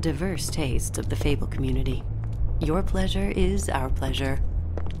to the diverse tastes of the Fable community. Your pleasure is our pleasure.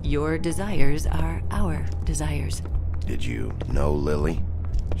 Your desires are our desires. Did you know Lily?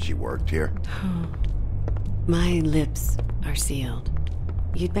 She worked here? My lips are sealed.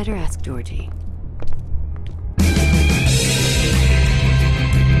 You'd better ask Georgie.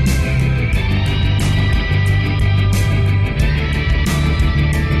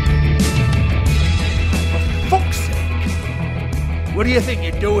 Fuck's sake! What do you think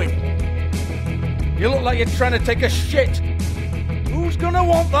you're doing? You look like you're trying to take a shit. Who's gonna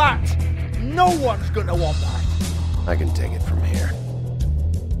want that? No one's gonna want that. I can take it from here.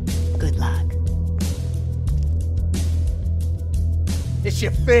 Good luck. It's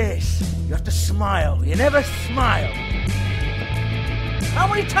your face. You have to smile. You never smile. How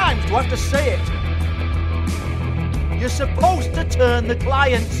many times do I have to say it? You're supposed to turn the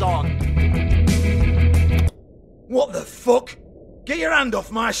clients on. What the fuck? Get your hand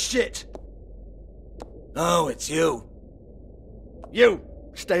off my shit. Oh, it's you. You,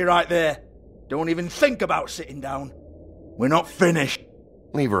 stay right there. Don't even think about sitting down. We're not finished.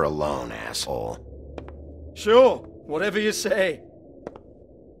 Leave her alone, asshole. Sure, whatever you say.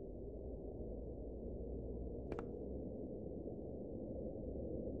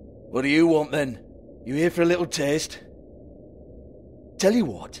 What do you want then? You here for a little taste? Tell you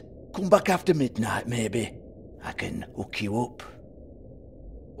what, come back after midnight maybe. I can hook you up.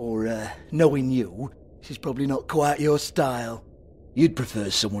 Or, knowing you, she's probably not quite your style. You'd prefer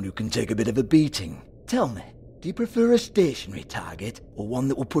someone who can take a bit of a beating. Tell me, do you prefer a stationary target or one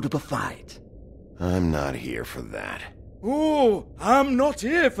that will put up a fight? I'm not here for that. Oh, I'm not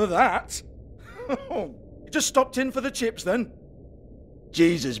here for that. You just stopped in for the chips then?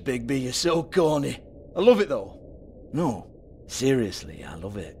 Jesus, Bigby, you're so corny. I love it though. No, seriously, I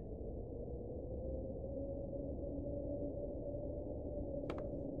love it.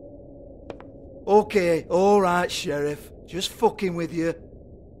 Okay, alright, Sheriff. Just fucking with you.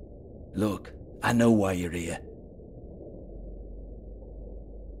 Look, I know why you're here.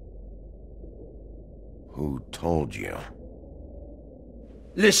 Who told you?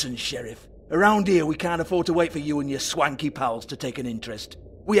 Listen, Sheriff. Around here, we can't afford to wait for you and your swanky pals to take an interest.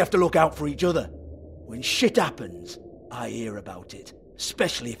 We have to look out for each other. When shit happens, I hear about it.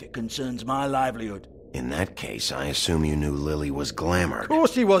 Especially if it concerns my livelihood. In that case, I assume you knew Lily was glamored. Of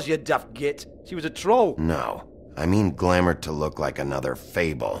course she was, you daft git. She was a troll. No. I mean glamored to look like another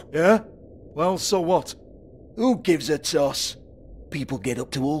fable. Yeah? Well, so what? Who gives a toss? People get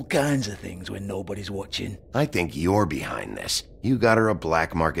up to all kinds of things when nobody's watching. I think you're behind this. You got her a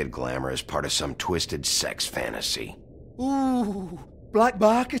black market glamour as part of some twisted sex fantasy. Ooh, black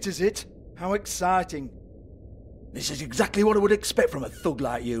market is it? How exciting. This is exactly what I would expect from a thug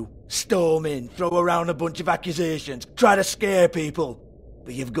like you. Storm in, throw around a bunch of accusations, try to scare people.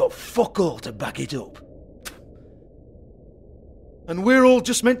 But you've got fuck all to back it up. And we're all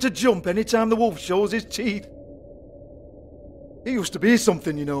just meant to jump any time the wolf shows his teeth. He used to be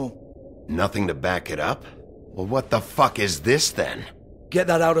something, you know. Nothing to back it up? Well, what the fuck is this then? Get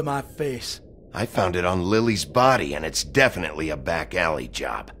that out of my face. I found it on Lily's body, and it's definitely a back alley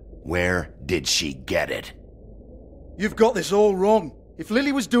job. Where did she get it? You've got this all wrong. If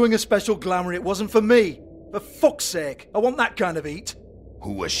Lily was doing a special glamour, it wasn't for me. For fuck's sake, I want that kind of eat.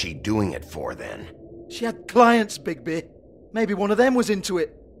 Who was she doing it for, then? She had clients, Bigby. Maybe one of them was into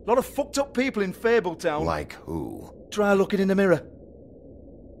it. A lot of fucked up people in Fabletown. Like who? Try looking in the mirror.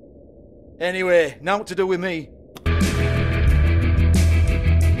 Anyway, now what to do with me?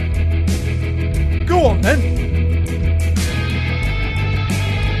 Go on, then.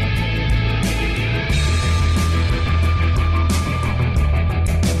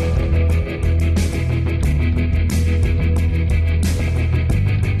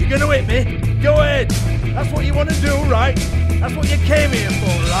 You're gonna hit me? Go ahead. That's what you want to do, right? That's what you came here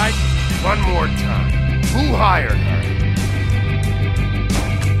for, right? One more time. Who hired her?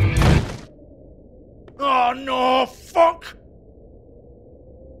 Oh, no, fuck!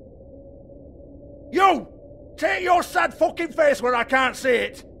 You! Take your sad fucking face where I can't see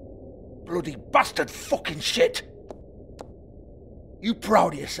it! Bloody bastard fucking shit! You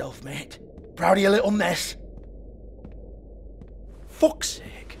proud of yourself, mate? Proud of your little mess? Fuck's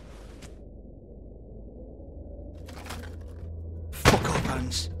sake. Fuck up,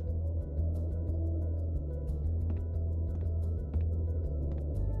 Hans.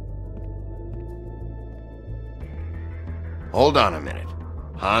 Hold on a minute.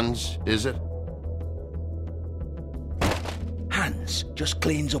 Hans, is it? Hans just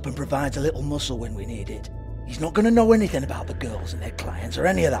cleans up and provides a little muscle when we need it. He's not going to know anything about the girls and their clients or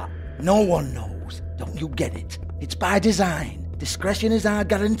any of that. No one knows. Don't you get it? It's by design. Discretion is our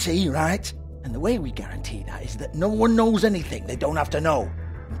guarantee, right? And the way we guarantee that is that no one knows anything they don't have to know,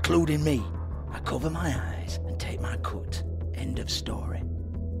 including me. I cover my eyes and take my cut. End of story.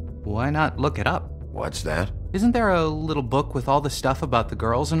 Why not look it up? What's that? Isn't there a little book with all the stuff about the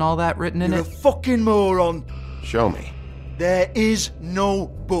girls and all that written in You're it? a fucking moron. Show me. There is no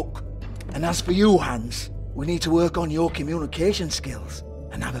book. And as for you, Hans, we need to work on your communication skills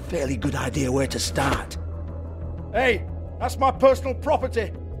and have a fairly good idea where to start. Hey, that's my personal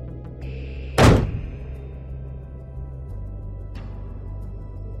property.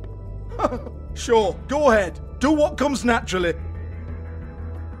 Sure, go ahead. Do what comes naturally.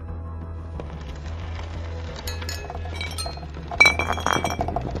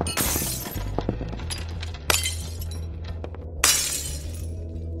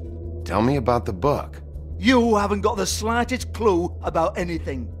 Tell me about the book. You haven't got the slightest clue about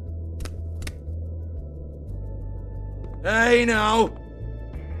anything. Hey, now.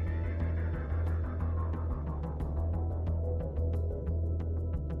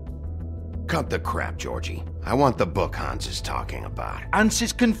 Cut the crap, Georgie. I want the book Hans is talking about. Hans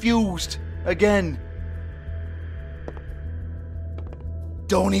is confused. Again.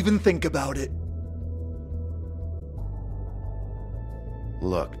 Don't even think about it.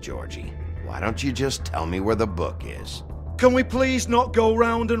 Look, Georgie, why don't you just tell me where the book is? Can we please not go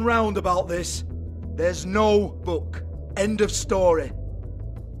round and round about this? There's no book. End of story.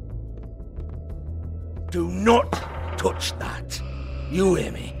 Do not touch that. You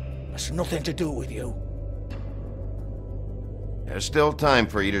hear me? That's nothing to do with you. There's still time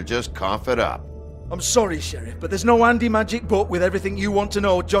for you to just cough it up. I'm sorry, Sheriff, but there's no handy magic book with everything you want to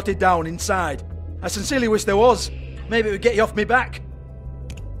know jotted down inside. I sincerely wish there was. Maybe it would get you off me back.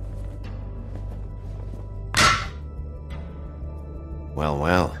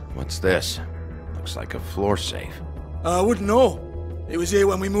 Well, what's this? Looks like a floor safe. I wouldn't know. It was here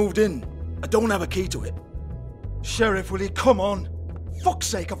when we moved in. I don't have a key to it. Sheriff, will you come on? Fuck's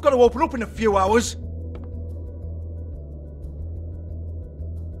sake, I've got to open up in a few hours.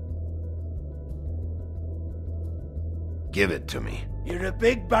 Give it to me. You're a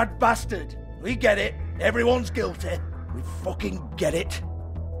big bad bastard. We get it. Everyone's guilty. We fucking get it.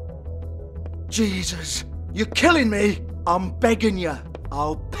 Jesus, you're killing me. I'm begging you.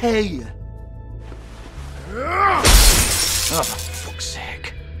 I'll pay you. Oh, for fuck's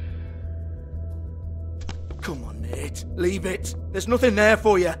sake. Come on, Nate. Leave it. There's nothing there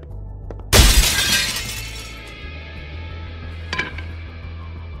for you.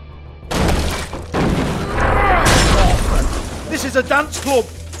 This is a dance club.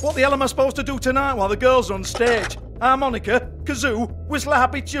 What the hell am I supposed to do tonight while the girls are on stage? Harmonica, kazoo, whistle a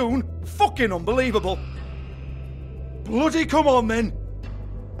happy tune? Fucking unbelievable. Bloody come on then.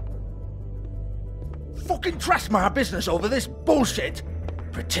 Fucking trash my business over this bullshit.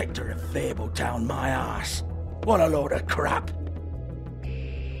 Protector of Fabletown, my ass. What a load of crap.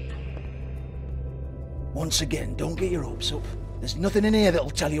 Once again, don't get your hopes up. There's nothing in here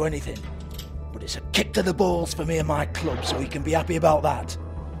that'll tell you anything. But it's a kick to the balls for me and my club, so we can be happy about that.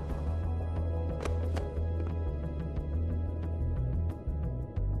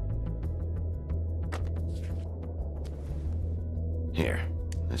 Here,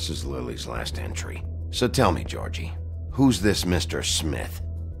 this is Lily's last entry. So tell me, Georgie, who's this Mr. Smith?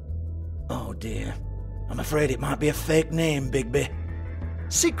 Oh dear. I'm afraid it might be a fake name, Bigby.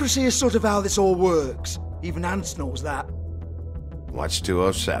 Secrecy is sort of how this all works. Even Ants knows that. What's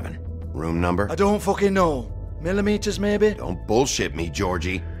 207? Room number? I don't fucking know. Millimeters, maybe? Don't bullshit me,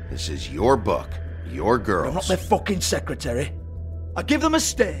 Georgie. This is your book. Your girls. I'm not their fucking secretary. I give them a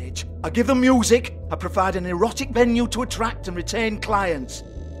stage. I give them music. I provide an erotic venue to attract and retain clients.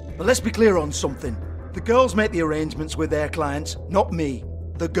 But let's be clear on something. The girls make the arrangements with their clients, not me.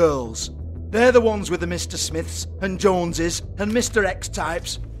 The girls. They're the ones with the Mr. Smiths and Joneses and Mr. X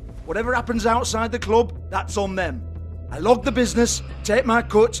types. Whatever happens outside the club, that's on them. I log the business, take my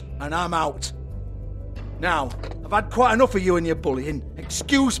cut, and I'm out. Now, I've had quite enough of you and your bullying.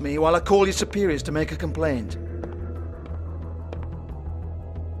 Excuse me while I call your superiors to make a complaint.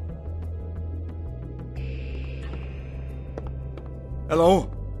 Hello?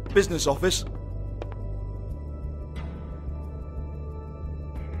 Business office?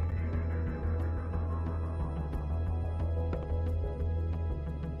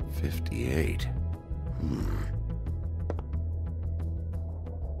 $58.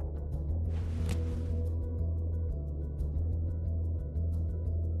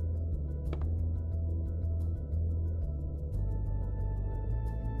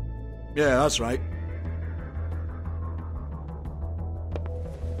 Yeah, that's right.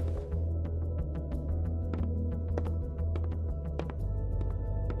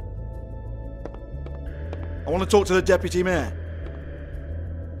 I want to talk to the deputy mayor.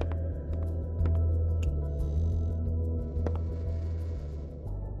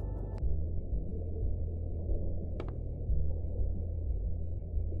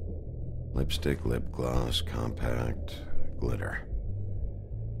 Lipstick, lip gloss, compact, glitter.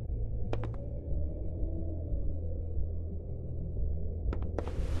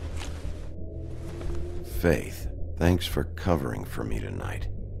 Faith, thanks for covering for me tonight.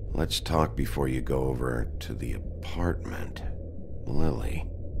 Let's talk before you go over to the apartment. Lily.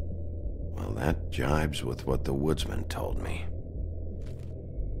 Well, that jibes with what the woodsman told me.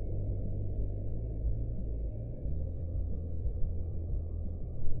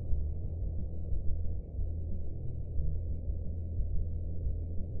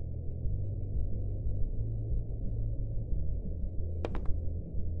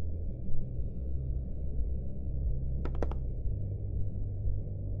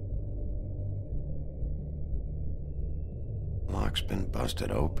 Lock's been busted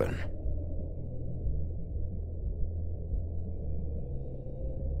open.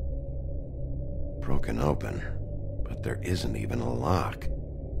 Broken open, but there isn't even a lock.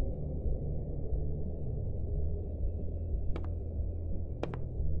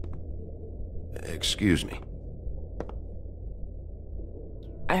 Excuse me.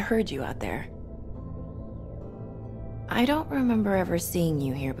 I heard you out there. I don't remember ever seeing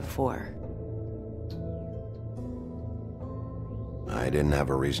you here before. I didn't have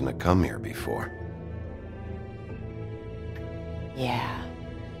a reason to come here before. Yeah.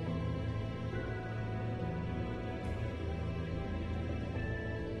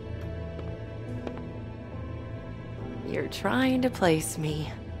 You're trying to place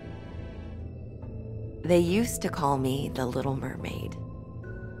me. They used to call me the Little Mermaid.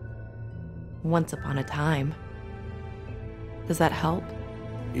 Once upon a time. Does that help?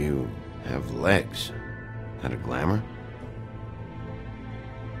 You have legs. That a glamour?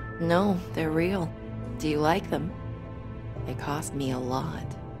 No, they're real. Do you like them? They cost me a lot.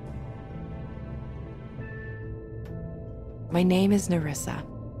 My name is Nerissa.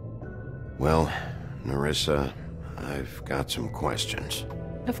 Well, Nerissa, I've got some questions.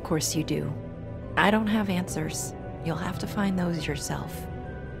 Of course you do. I don't have answers. You'll have to find those yourself.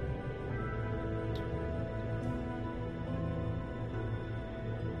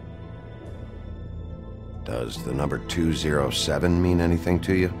 Does the number 207 mean anything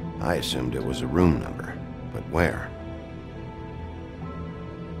to you? I assumed it was a room number, but where?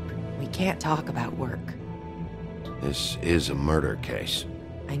 We can't talk about work. This is a murder case.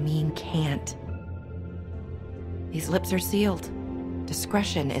 I mean can't. These lips are sealed.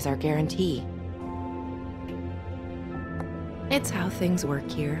 Discretion is our guarantee. It's how things work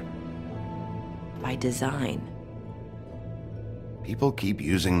here. By design. People keep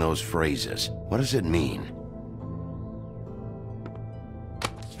using those phrases. What does it mean?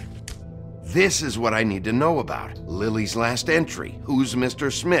 This is what I need to know about. Lily's last entry. Who's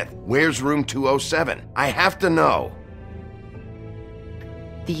Mr. Smith? Where's room 207? I have to know.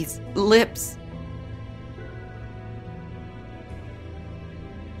 These lips.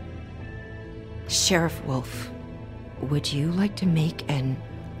 Sheriff Wolf, would you like to make an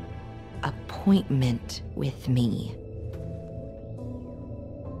appointment with me?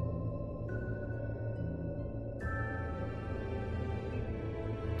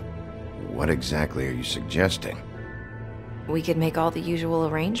 What exactly are you suggesting? We could make all the usual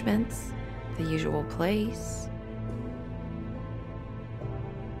arrangements. The usual place.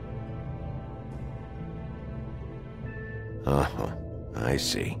 Uh-huh. I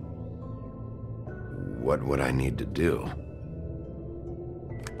see. What would I need to do?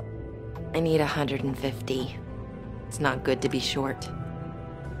 I need 150. It's not good to be short.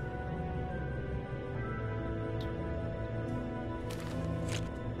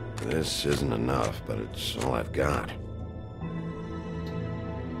 This isn't enough, but it's all I've got.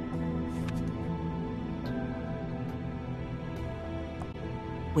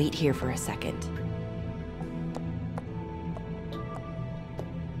 Wait here for a second.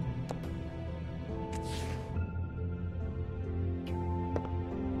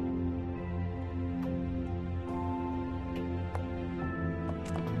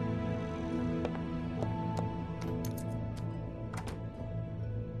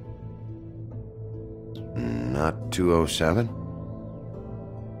 Not 207?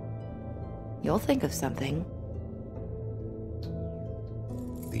 You'll think of something.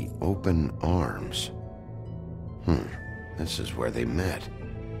 The open arms. This is where they met.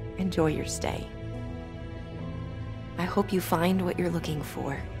 Enjoy your stay. I hope you find what you're looking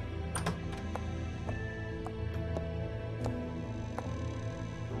for.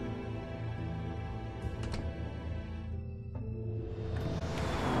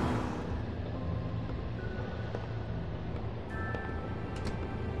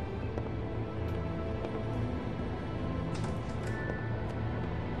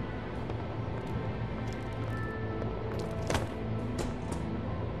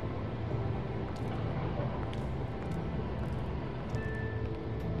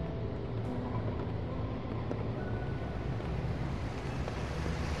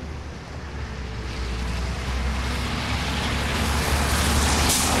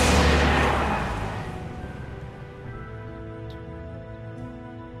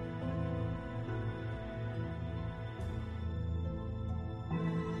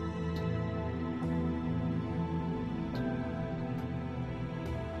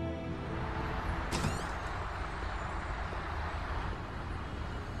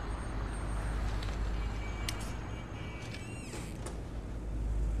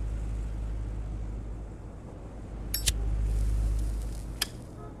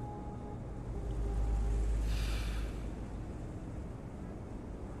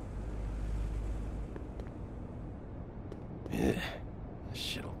 This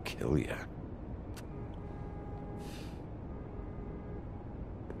shit'll kill ya.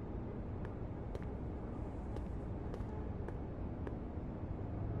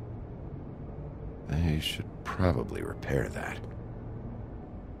 should probably repair that.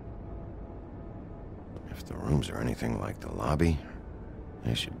 If the rooms are anything like the lobby,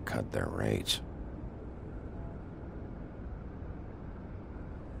 they should cut their rates.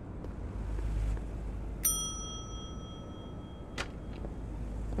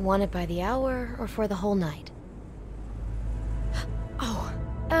 Want it by the hour or for the whole night? Oh,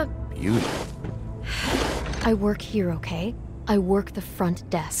 Beauty. I work here, okay? I work the front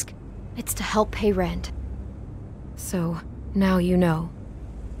desk. It's to help pay rent. So, now you know.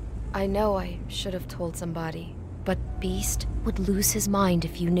 I know I should have told somebody, but Beast would lose his mind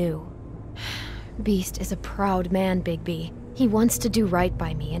if you knew. Beast is a proud man, Bigby. He wants to do right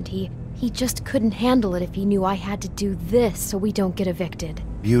by me, and he just couldn't handle it if he knew I had to do this so we don't get evicted.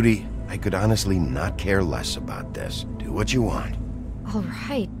 Beauty, I could honestly not care less about this. Do what you want. All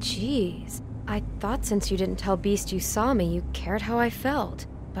right, jeez. I thought since you didn't tell Beast you saw me, you cared how I felt.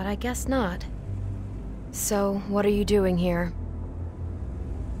 But I guess not. So, what are you doing here?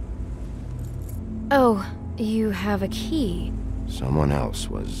 Oh, you have a key. Someone else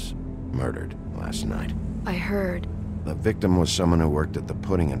was murdered last night. I heard. The victim was someone who worked at the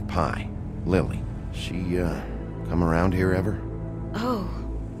Pudding and Pie. Lily. She, come around here ever?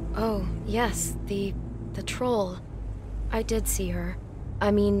 Oh, yes, the troll. I did see her.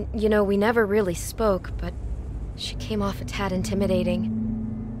 I mean, you know, we never really spoke, but she came off a tad intimidating.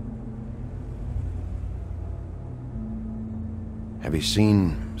 Have you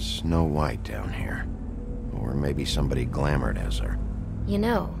seen Snow White down here? Or maybe somebody glamored as her? You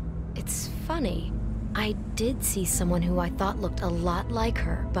know, it's funny. I did see someone who I thought looked a lot like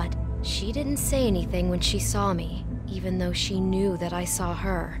her, but she didn't say anything when she saw me, even though she knew that I saw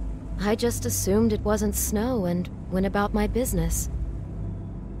her. I just assumed it wasn't Snow and went about my business.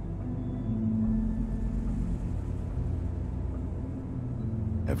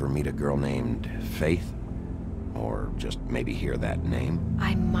 Ever meet a girl named Faith? Or just maybe hear that name?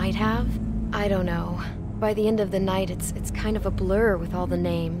 I might have. I don't know. By the end of the night, it's kind of a blur with all the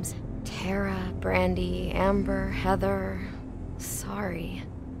names. Tara, Brandy, Amber, Heather... Sorry.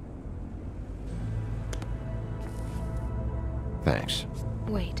 Thanks.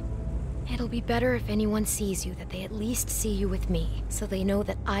 Wait. It'll be better if anyone sees you that they at least see you with me, so they know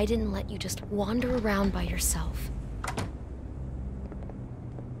that I didn't let you just wander around by yourself.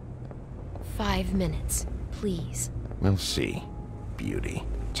 5 minutes, please. We'll see, Beauty.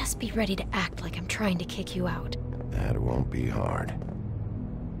 Just be ready to act like I'm trying to kick you out. That won't be hard.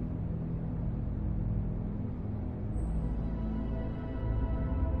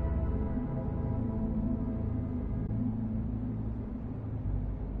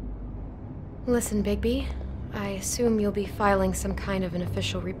 Listen, Bigby, I assume you'll be filing some kind of an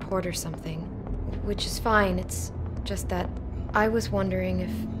official report or something. Which is fine, it's just that I was wondering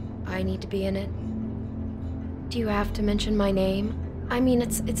if I need to be in it. Do you have to mention my name? I mean,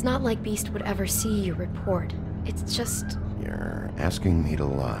 it's not like Beast would ever see your report. It's just... You're asking me to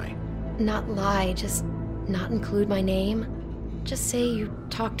lie. Not lie, just not include my name. Just say you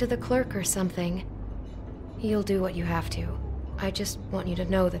talked to the clerk or something. You'll do what you have to. I just want you to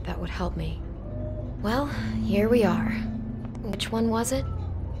know that that would help me. Well, here we are. Which one was it?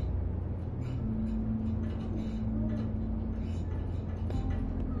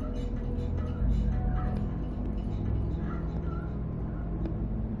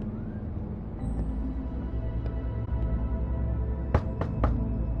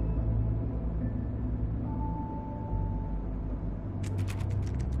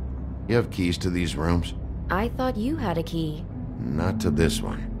 You have keys to these rooms? I thought you had a key. Not to this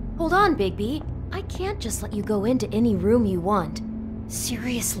one. Hold on, Bigby. I can't just let you go into any room you want.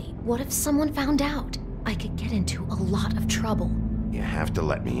 Seriously, what if someone found out? I could get into a lot of trouble. You have to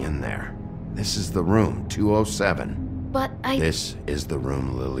let me in there. This is the room, 207. But This is the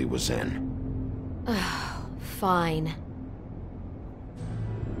room Lily was in. Fine.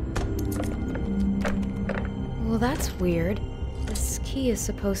 Well, that's weird. This key is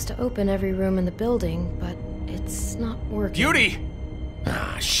supposed to open every room in the building, but it's not working. Beauty!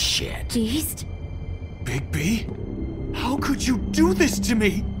 Ah, shit. Beast? Bigby? How could you do this to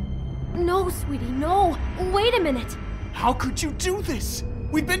me? No, sweetie, no. Wait a minute. How could you do this?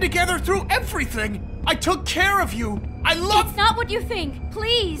 We've been together through everything. I took care of you. I love... It's not what you think.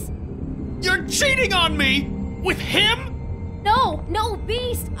 Please. You're cheating on me! With him? No,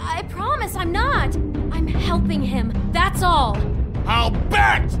 Beast. I promise I'm not. I'm helping him. That's all. I'll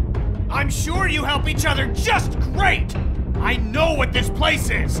bet! I'm sure you help each other just great! I know what this place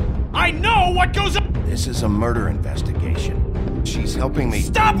is! I know what goes on! This is a murder investigation. She's helping me...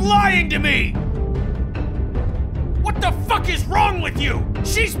 Stop lying to me! What the fuck is wrong with you?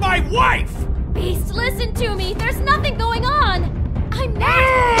 She's my wife! Beast, listen to me! There's nothing going on! I'm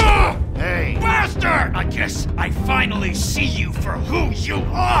not— Hey! Bastard! I guess I finally see you for who you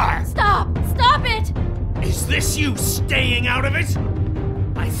are! Stop! Stop it! Is this you staying out of it?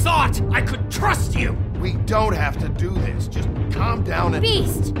 I thought I could trust you! We don't have to do this. Just calm down and—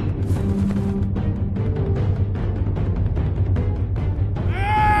 Beast!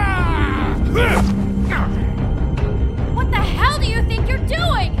 What the hell do you think you're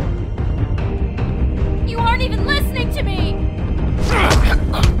doing? You aren't even listening to me!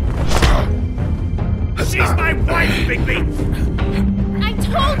 She's my wife, Bigby! I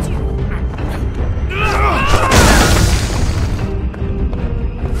told you!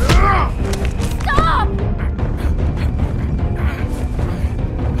 Stop!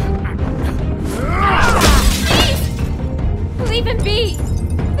 Please! Leave him be!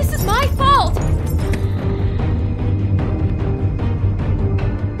 This is my fault!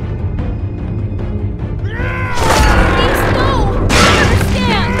 Please, no! I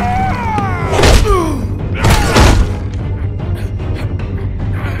understand!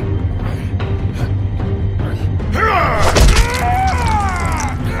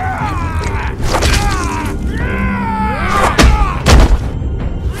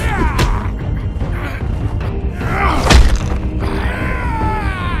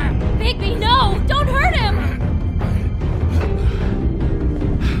 Bigby, no! Don't hurt him!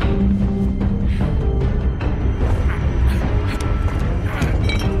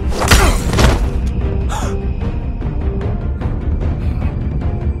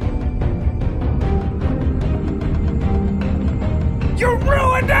 You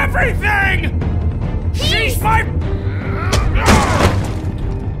ruined everything! She's my...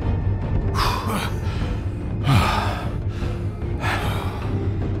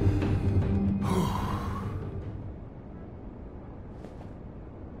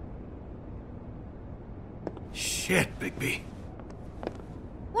 Shit, Bigby.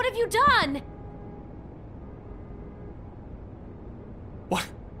 What have you done?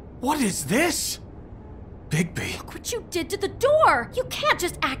 What is this? Bigby. Look what you did to the door! You can't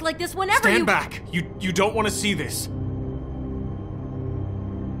just act like this whenever Stand back! You don't want to see this.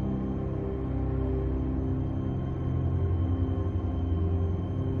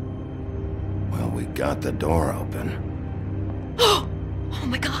 Well, we got the door open. Oh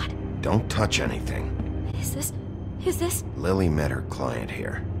my god! Don't touch anything. Is this? Lily met her client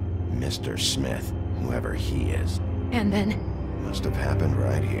here. Mr. Smith, whoever he is. And then? Must have happened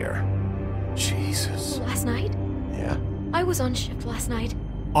right here. Jesus. Last night? Yeah? I was on shift last night.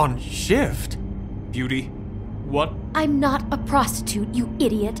 On shift? Beauty, what? I'm not a prostitute, you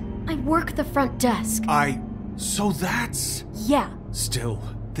idiot. I work the front desk. So that's... Yeah. Still,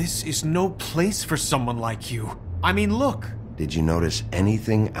 this is no place for someone like you. I mean, look. Did you notice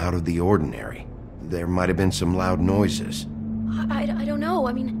anything out of the ordinary? There might have been some loud noises. I don't know.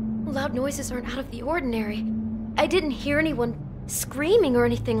 I mean, loud noises aren't out of the ordinary. I didn't hear anyone screaming or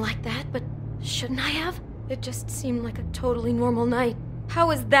anything like that, but shouldn't I have? It just seemed like a totally normal night.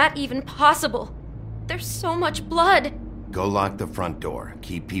 How is that even possible? There's so much blood. Go lock the front door.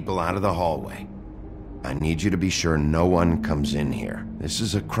 Keep people out of the hallway. I need you to be sure no one comes in here. This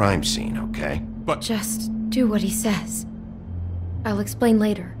is a crime scene, okay? But just do what he says. I'll explain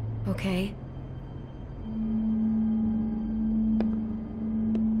later, okay?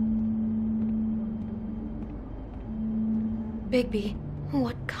 Bigby,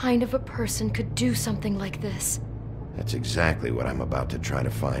 what kind of a person could do something like this? That's exactly what I'm about to try to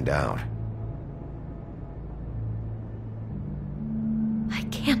find out. I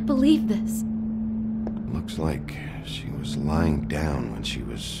can't believe this. Looks like she was lying down when she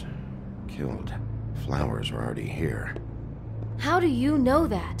was killed. Flowers were already here. How do you know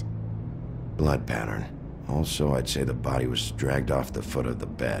that? Blood pattern. Also, I'd say the body was dragged off the foot of the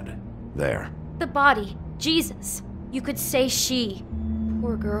bed. There. The body. Jesus. You could say she.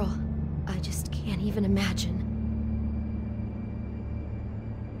 Poor girl. I just can't even imagine.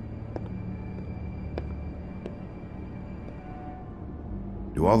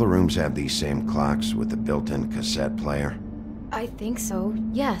 Do all the rooms have these same clocks with the built-in cassette player? I think so,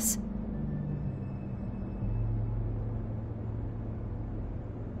 yes.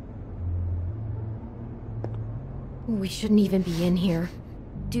 We shouldn't even be in here.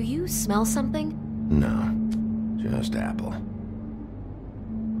 Do you smell something? No. Just apple.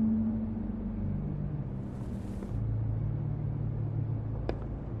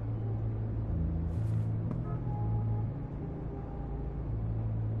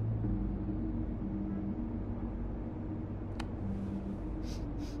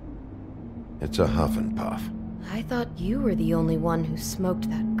 It's a Huff and Puff. I thought you were the only one who smoked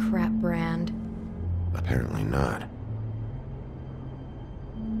that crap brand. Apparently not.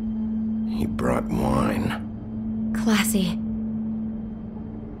 He brought wine. Classy.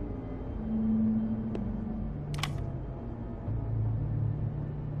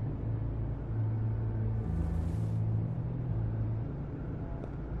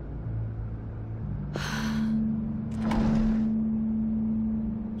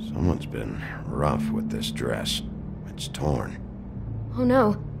 Someone's been rough with this dress. It's torn. Oh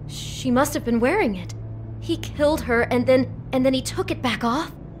no, she must have been wearing it. He killed her and then he took it back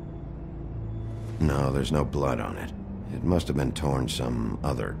off? No, there's no blood on it. It must have been torn some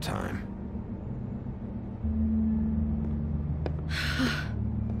other time.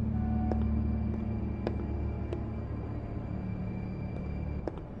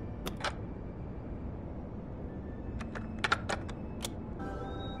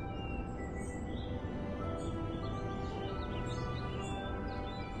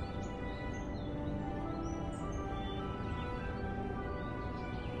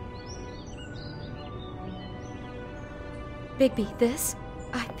 Bigby, this?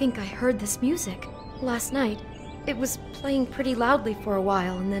 I think I heard this music. Last night. It was playing pretty loudly for a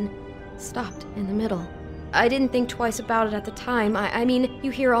while and then stopped in the middle. I didn't think twice about it at the time. I mean,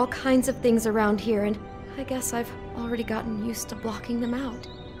 you hear all kinds of things around here, and I guess I've already gotten used to blocking them out.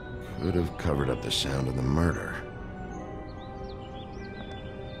 Could have covered up the sound of the murder.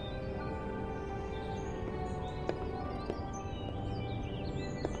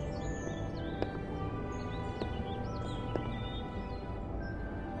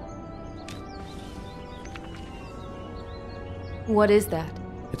 What is that?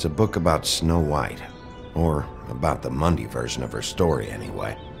 It's a book about Snow White. Or about the Mundy version of her story,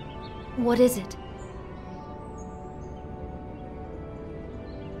 anyway. What is it?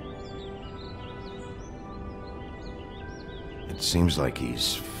 It seems like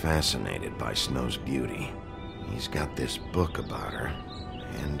he's fascinated by Snow's beauty. He's got this book about her,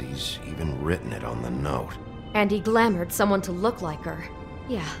 and he's even written it on the note. And he glamoured someone to look like her.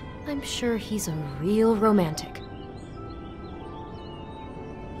 Yeah, I'm sure he's a real romantic.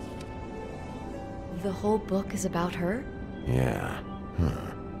 The whole book is about her? Yeah.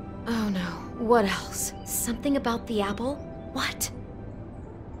 Huh. Oh no. What else? Something about the apple? What?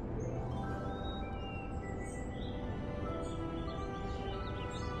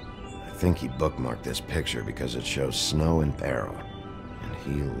 I think he bookmarked this picture because it shows Snow in peril. And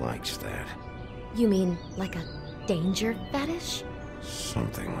he likes that. You mean like a danger fetish?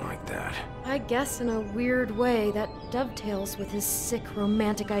 Something like that. I guess in a weird way that dovetails with his sick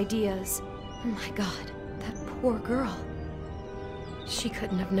romantic ideas. Oh my god, that poor girl. She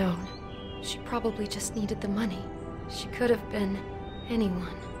couldn't have known. She probably just needed the money. She could have been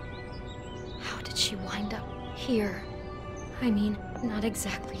anyone. How did she wind up here? I mean, not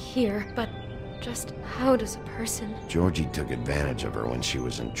exactly here, but just how does a person... Georgie took advantage of her when she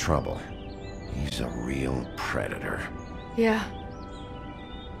was in trouble. He's a real predator. Yeah.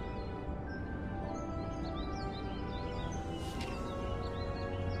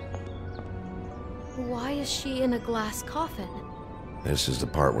 Why is she in a glass coffin? This is the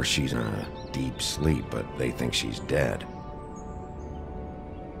part where she's in a deep sleep, but they think she's dead.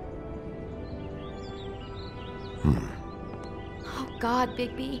 Oh god,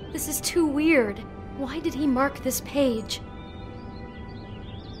 Bigby, this is too weird. Why did he mark this page?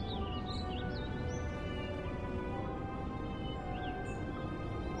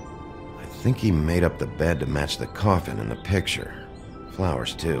 I think he made up the bed to match the coffin in the picture.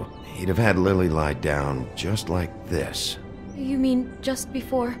 Flowers, too. He'd have had Lily lie down just like this. You mean just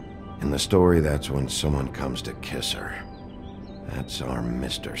before? In the story, that's when someone comes to kiss her. That's our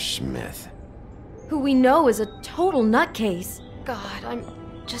Mr. Smith. Who we know is a total nutcase. God, I'm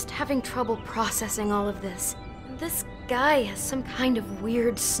just having trouble processing all of this. This guy has some kind of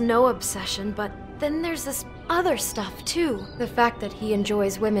weird snow obsession, but then there's this other stuff, too. The fact that he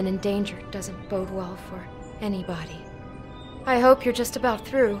enjoys women in danger doesn't bode well for anybody. I hope you're just about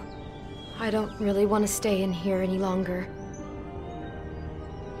through. I don't really want to stay in here any longer.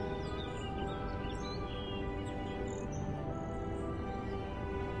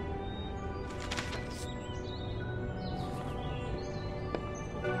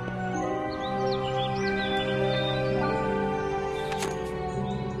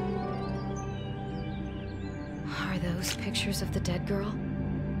 Are those pictures of the dead girl?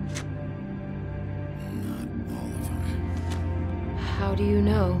 Not all of them. How do you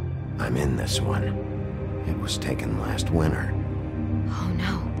know? I'm in this one. It was taken last winter. Oh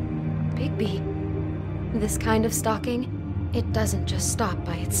no. Bigby. This kind of stalking, it doesn't just stop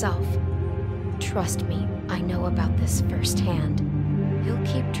by itself. Trust me, I know about this firsthand. He'll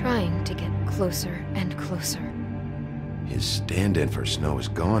keep trying to get closer and closer. His stand-in for Snow is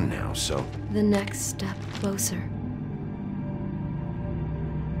gone now, so... The next step closer.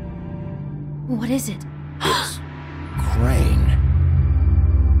 What is it? It's... Crane.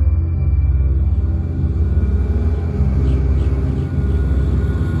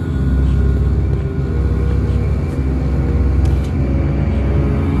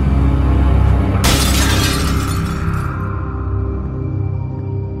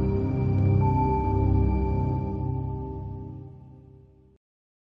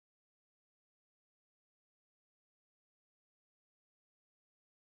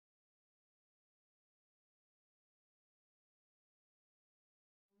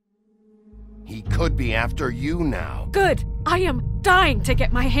 He could be after you now. Good! I am dying to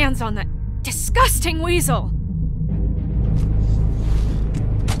get my hands on that disgusting weasel!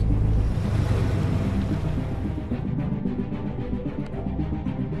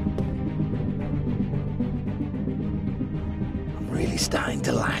 I'm really starting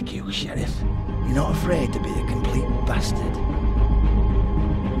to like you, Sheriff. You're not afraid to be a complete bastard.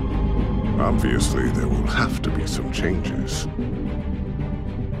 Obviously, there will have to be some changes.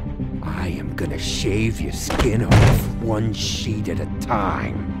 I am gonna shave your skin off one sheet at a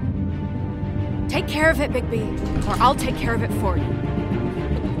time. Take care of it, Bigby, or I'll take care of it for you.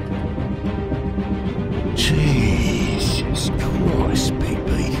 Jesus Christ,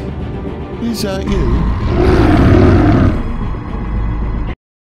 Bigby. Is that you?